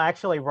 But when I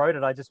actually wrote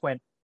it, I just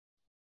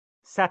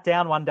sat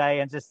down one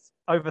day and just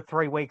over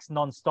 3 weeks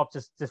nonstop,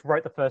 just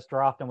wrote the first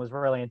draft, and was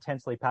really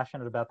intensely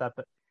passionate about that.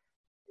 But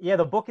yeah,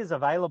 the book is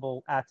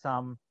available at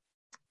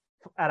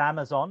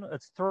Amazon.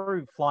 It's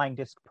through Flying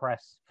Disc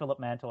Press,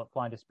 Philip Mantle at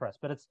Flying Disc Press,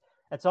 but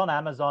it's on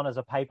Amazon as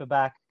a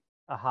paperback,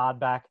 a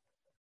hardback,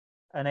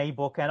 an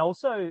ebook, and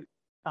also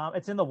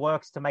it's in the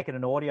works to make it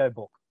an audio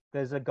book.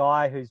 There's a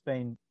guy who's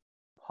been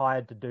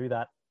hired to do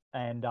that,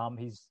 and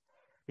he's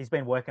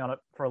been working on it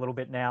for a little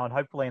bit now, and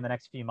hopefully in the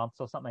next few months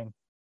or something,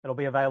 it'll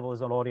be available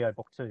as an audio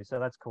book too. So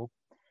that's cool.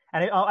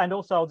 And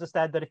also I'll just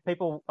add that if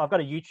people, I've got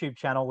a YouTube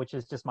channel which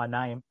is just my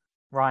name,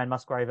 Ryan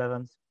Musgrave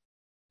Evans.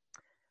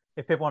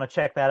 If people want to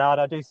check that out,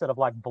 I do sort of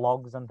like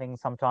blogs and things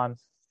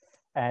sometimes,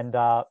 and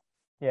and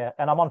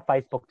I'm on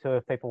Facebook too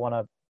if people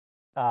want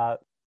to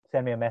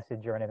send me a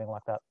message or anything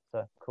like that.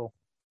 So cool.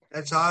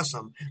 That's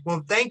awesome.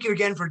 Well, thank you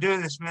again for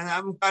doing this, man.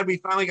 I'm glad we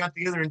finally got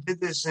together and did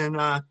this. And,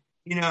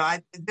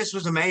 this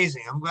was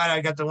amazing. I'm glad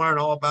I got to learn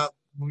all about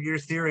your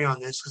theory on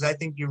this, because I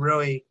think you're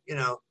really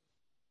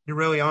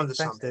onto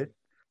something. Dude.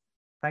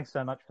 Thanks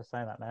so much for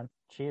saying that, man.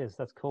 Cheers.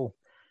 That's cool.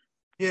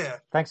 Yeah.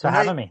 Thanks for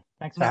having me.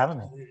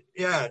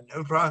 Yeah,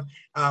 no problem.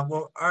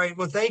 Well, all right.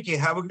 Well, thank you.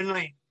 Have a good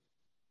night.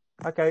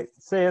 Okay.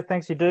 See you.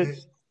 Thanks, you do.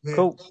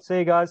 Cool. See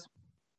you guys.